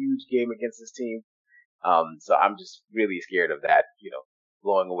a huge game against this team. So I'm just really scared of that,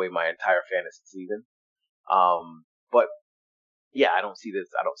 blowing away my entire fantasy season. But yeah, I don't see a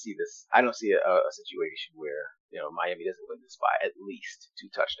situation where, Miami doesn't win this by at least 2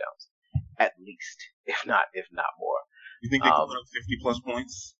 touchdowns. At least, if not more. You think they can put up 50 plus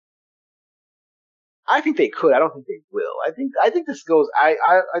points? I think they could. I don't think they will. I think this goes, I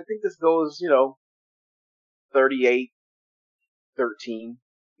think this goes, 38-13,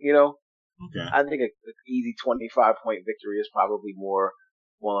 Okay. I think an easy 25-point victory is probably more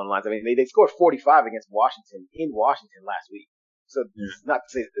along the lines. I mean, they scored 45 against Washington in Washington last week. So it's not to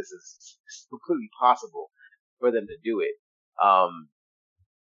say that this is completely possible for them to do it.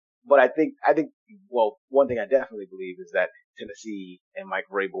 But well, one thing I definitely believe is that Tennessee and Mike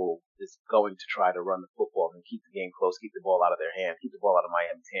Vrabel is going to try to run the football and keep the game close, keep the ball out of their hands, keep the ball out of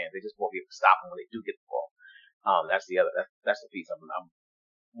Miami's hands. They just won't be able to stop them when they do get the ball. That's the piece I'm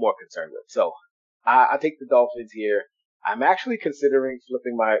more concerned with. So I take the Dolphins here. I'm actually considering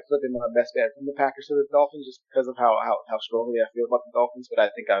flipping my best bet from the Packers to the Dolphins just because of how strongly I feel about the Dolphins. But I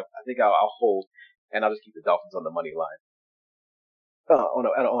think I'll hold, and I'll just keep the Dolphins on the money line, on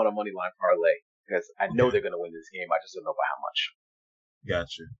a money line parlay because I know they're going to win this game. I just don't know by how much.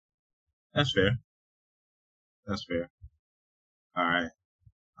 Gotcha. That's fair. That's fair. All right.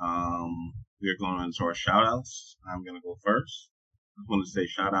 We're going into our shout outs. I'm going to go first. I just want to say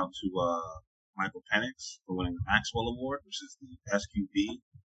shout out to Michael Penix for winning the Maxwell Award, which is the best QB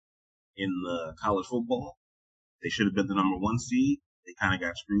in the college football. They should have been the number 1 seed. They kind of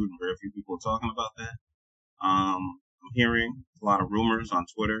got screwed, and very few people are talking about that. I'm hearing a lot of rumors on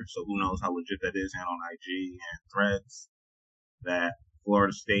Twitter, so who knows how legit that is, and on IG and Threads, that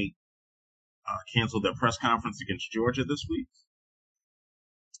Florida State canceled their press conference against Georgia this week.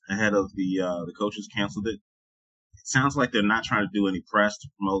 Ahead of the coaches canceled it. It sounds like they're not trying to do any press to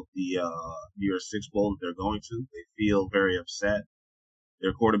promote the New Year's Six Bowl that they're going to. They feel very upset.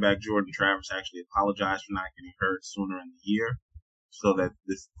 Their quarterback, Jordan Travis, actually apologized for not getting hurt sooner in the year so that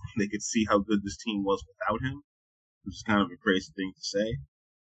they could see how good this team was without him, which is kind of a crazy thing to say.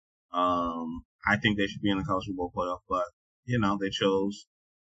 I think they should be in the college football playoff, but, they chose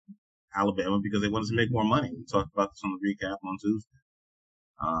Alabama because they wanted to make more money. We talked about this on the recap on Tuesday.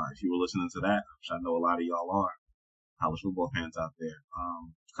 If you were listening to that, which I know a lot of y'all are, college football fans out there.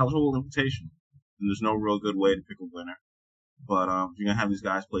 College football invitation. And there's no real good way to pick a winner. But if you're going to have these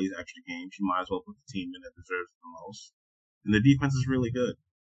guys play extra games, you might as well put the team in that deserves it the most. And the defense is really good.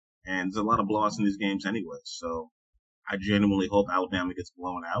 And there's a lot of blowouts in these games anyway. So I genuinely hope Alabama gets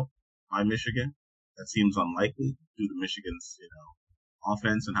blown out by Michigan. That seems unlikely due to Michigan's,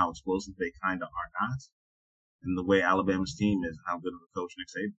 offense and how explosive they kind of are not. And the way Alabama's team is and how good of a coach Nick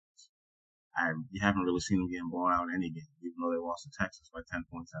Saban is. You haven't really seen them getting blown out in any game, even though they lost to Texas by 10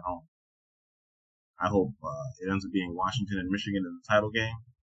 points at home. I hope it ends up being Washington and Michigan in the title game.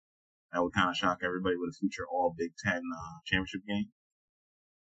 That would kind of shock everybody with a future all Big Ten championship game.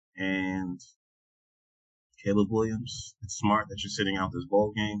 And Caleb Williams, it's smart that you're sitting out this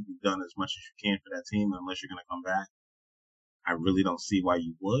bowl game. You've done as much as you can for that team, unless you're going to come back. I really don't see why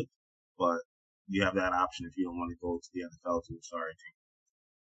you would, but you have that option if you don't want to go to the NFL to a sorry team.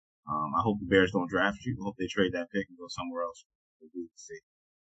 I hope the Bears don't draft you. I hope they trade that pick and go somewhere else. We'll see.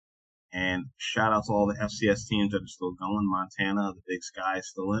 And shout out to all the FCS teams that are still going. Montana, the Big Sky is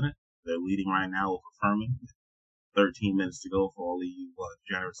still in it. They're leading right now over Furman. 13 minutes to go for all of you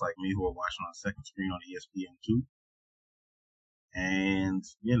degenerates like me who are watching on second screen on ESPN2. And,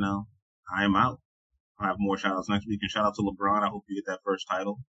 I am out. I have more shout outs next week. And shout out to LeBron. I hope you get that first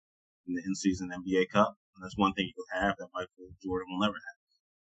title in the in-season NBA Cup. And that's one thing you could have that Michael Jordan will never have.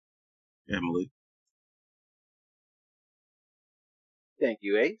 Yeah, Malik. Thank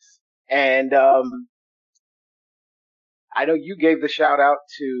you, Ace. And I know you gave the shout out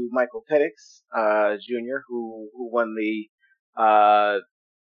to Michael Penix Jr., who won the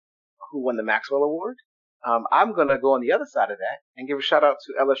Maxwell Award. I'm gonna go on the other side of that and give a shout out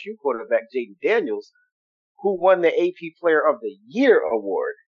to LSU quarterback Jayden Daniels, who won the AP Player of the Year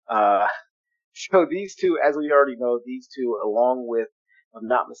award. So these two, as we already know, along with, if I'm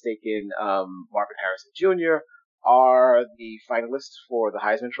not mistaken, Marvin Harrison Jr., are the finalists for the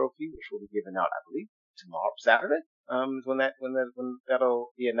Heisman Trophy, which will be given out, I believe, tomorrow, Saturday, when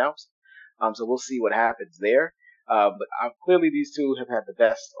that'll be announced. So we'll see what happens there. But clearly these two have had the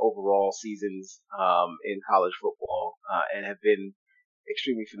best overall seasons, in college football, and have been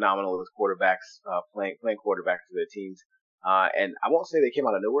extremely phenomenal as quarterbacks, playing quarterback for their teams. And I won't say they came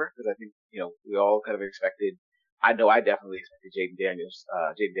out of nowhere because I think, we all kind of expected, I know I definitely expected Jayden Daniels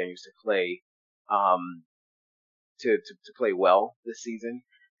to play, to play well this season.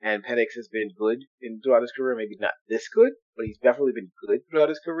 And Penix has been good throughout his career, maybe not this good, but he's definitely been good throughout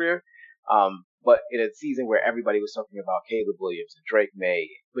his career. But in a season where everybody was talking about Caleb Williams and Drake May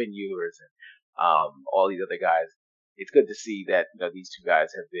and Quinn Ewers and, all these other guys, it's good to see that, these two guys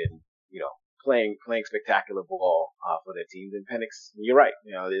have been, playing spectacular ball, for their teams. And Penix, you're right.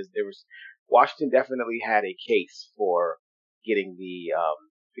 Washington definitely had a case for getting the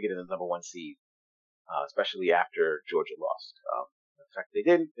number 1 seed, especially after Georgia lost. In fact, they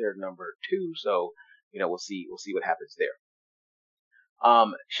didn't. They're number 2. So, we'll see what happens there.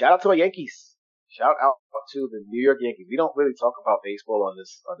 Shout out to my Yankees. Shout out to the New York Yankees. We don't really talk about baseball on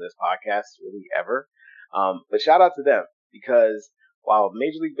this podcast really ever. But shout out to them because while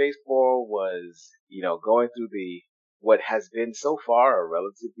Major League Baseball was, going through what has been so far a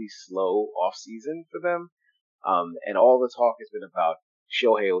relatively slow off season for them, and all the talk has been about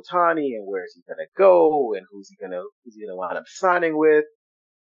Shohei Ohtani and where is he gonna go and who's he gonna wind up signing with.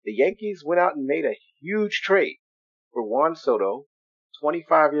 The Yankees went out and made a huge trade for Juan Soto,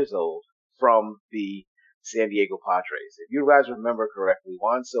 25 years old, from the San Diego Padres. If you guys remember correctly,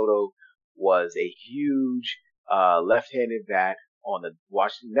 Juan Soto was a huge left-handed bat on the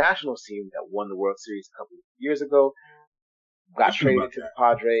Washington Nationals team that won the World Series a couple of years ago. Got traded to the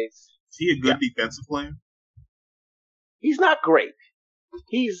Padres. Is he a good defensive player? He's not great.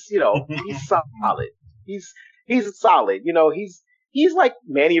 He's he's solid. He's solid. He's like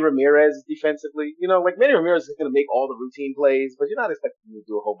Manny Ramirez defensively. Like Manny Ramirez is going to make all the routine plays, but you're not expecting him to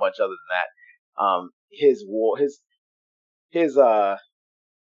do a whole bunch other than that.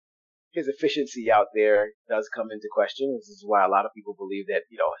 His efficiency out there does come into question. This is why a lot of people believe that,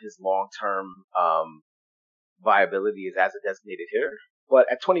 his long-term, viability is as a designated hitter.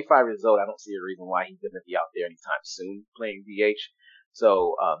 But at 25 years old, I don't see a reason why he's going to be out there anytime soon playing DH.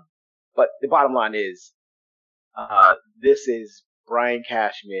 So, but the bottom line is, this is Brian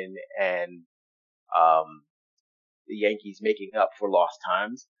Cashman and, the Yankees making up for lost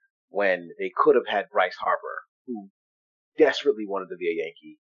times when they could have had Bryce Harper, who desperately wanted to be a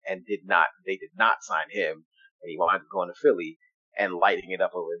Yankee and they did not sign him, and he wanted to go to Philly and lighting it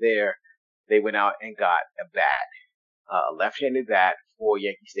up over there. They went out and got a bat, a left-handed bat for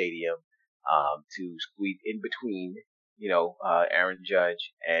Yankee Stadium, to squeeze in between, Aaron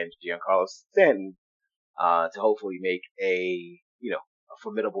Judge and Giancarlo Stanton, to hopefully make a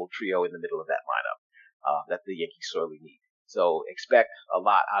formidable trio in the middle of that lineup, that the Yankees sorely need. So expect a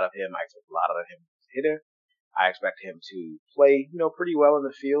lot out of him. I expect a lot out of him as a hitter. I expect him to play, pretty well in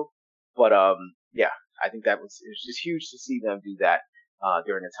the field. But, yeah, I think it was just huge to see them do that,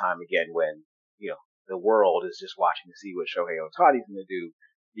 during a time again when, the world is just watching to see what Shohei Ohtani is going to do.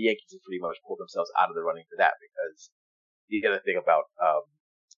 The Yankees have pretty much pulled themselves out of the running for that, because the other thing about,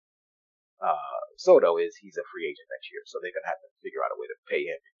 Soto is he's a free agent next year. So they're going to have to figure out a way to pay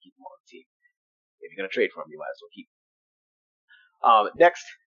him and keep him on the team. If you're going to trade for him, you might as well keep him. Next,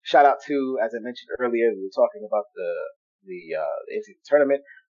 shout out to, as I mentioned earlier, we were talking about the NCAA tournament.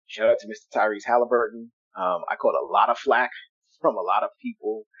 Shout out to Mr. Tyrese Halliburton. I caught a lot of flack from a lot of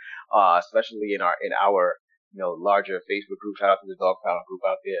people, especially in our larger Facebook group. Shout out to the Dog Pound group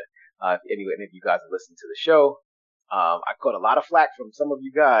out there. If any of you guys are listening to the show, I caught a lot of flack from some of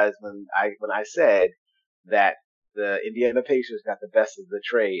you guys when I said that the Indiana Pacers got the best of the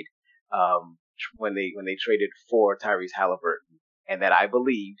trade, when they traded for Tyrese Halliburton. And that I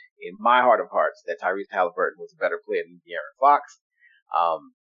believed in my heart of hearts that Tyrese Halliburton was a better player than De'Aaron Fox.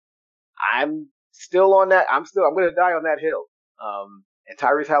 I'm still on that. I'm going to die on that hill. And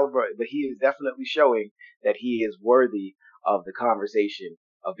Tyrese Halliburton, but he is definitely showing that he is worthy of the conversation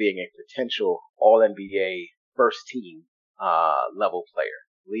of being a potential All-NBA first team, level player.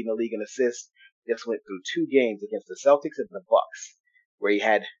 Leading the league in assists. Just went through 2 games against the Celtics and the Bucks, where he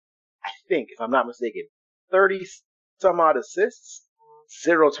had, I think, if I'm not mistaken, 30 some odd assists,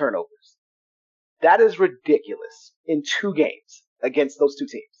 0 turnovers. That is ridiculous in 2 games against those 2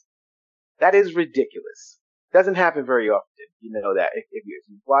 teams. That is ridiculous. Doesn't happen very often. You know that if you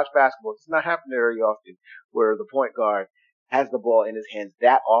watch basketball, it's not happening very often where the point guard has the ball in his hands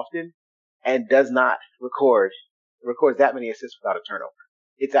that often and does not records that many assists without a turnover.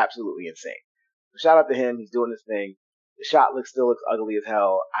 It's absolutely insane. So shout out to him. He's doing his thing. The shot still looks ugly as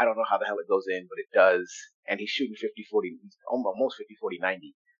hell. I don't know how the hell it goes in, but it does. And he's shooting 50-40, almost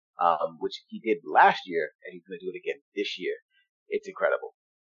 50-40-90, which he did last year, and he's going to do it again this year. It's incredible.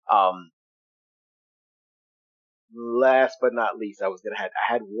 Last but not least, I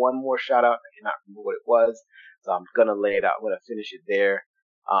had one more shout out. I cannot remember what it was, so I'm going to lay it out. I'm going to finish it there.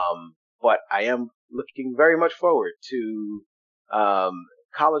 But I am looking very much forward to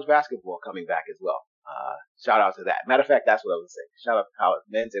college basketball coming back as well. Shout out to that. Matter of fact, that's what I was saying. Shout out to college,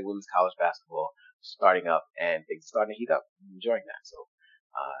 men's and women's college basketball starting up, and things starting to heat up. I'm enjoying that. So,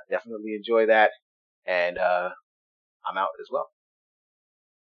 definitely enjoy that. And, I'm out as well.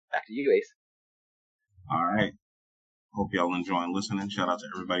 Back to you, Ace. All right. Hope y'all enjoying listening. Shout out to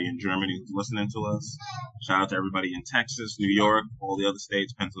everybody in Germany who's listening to us. Shout out to everybody in Texas, New York, all the other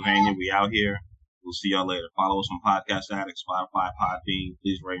states, Pennsylvania. We out here. We'll see y'all later. Follow us on Podcast Addicts, Spotify, Podbean.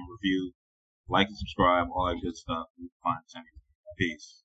 Please rate and review. Like and subscribe, all that good stuff. You can find us anywhere. Peace.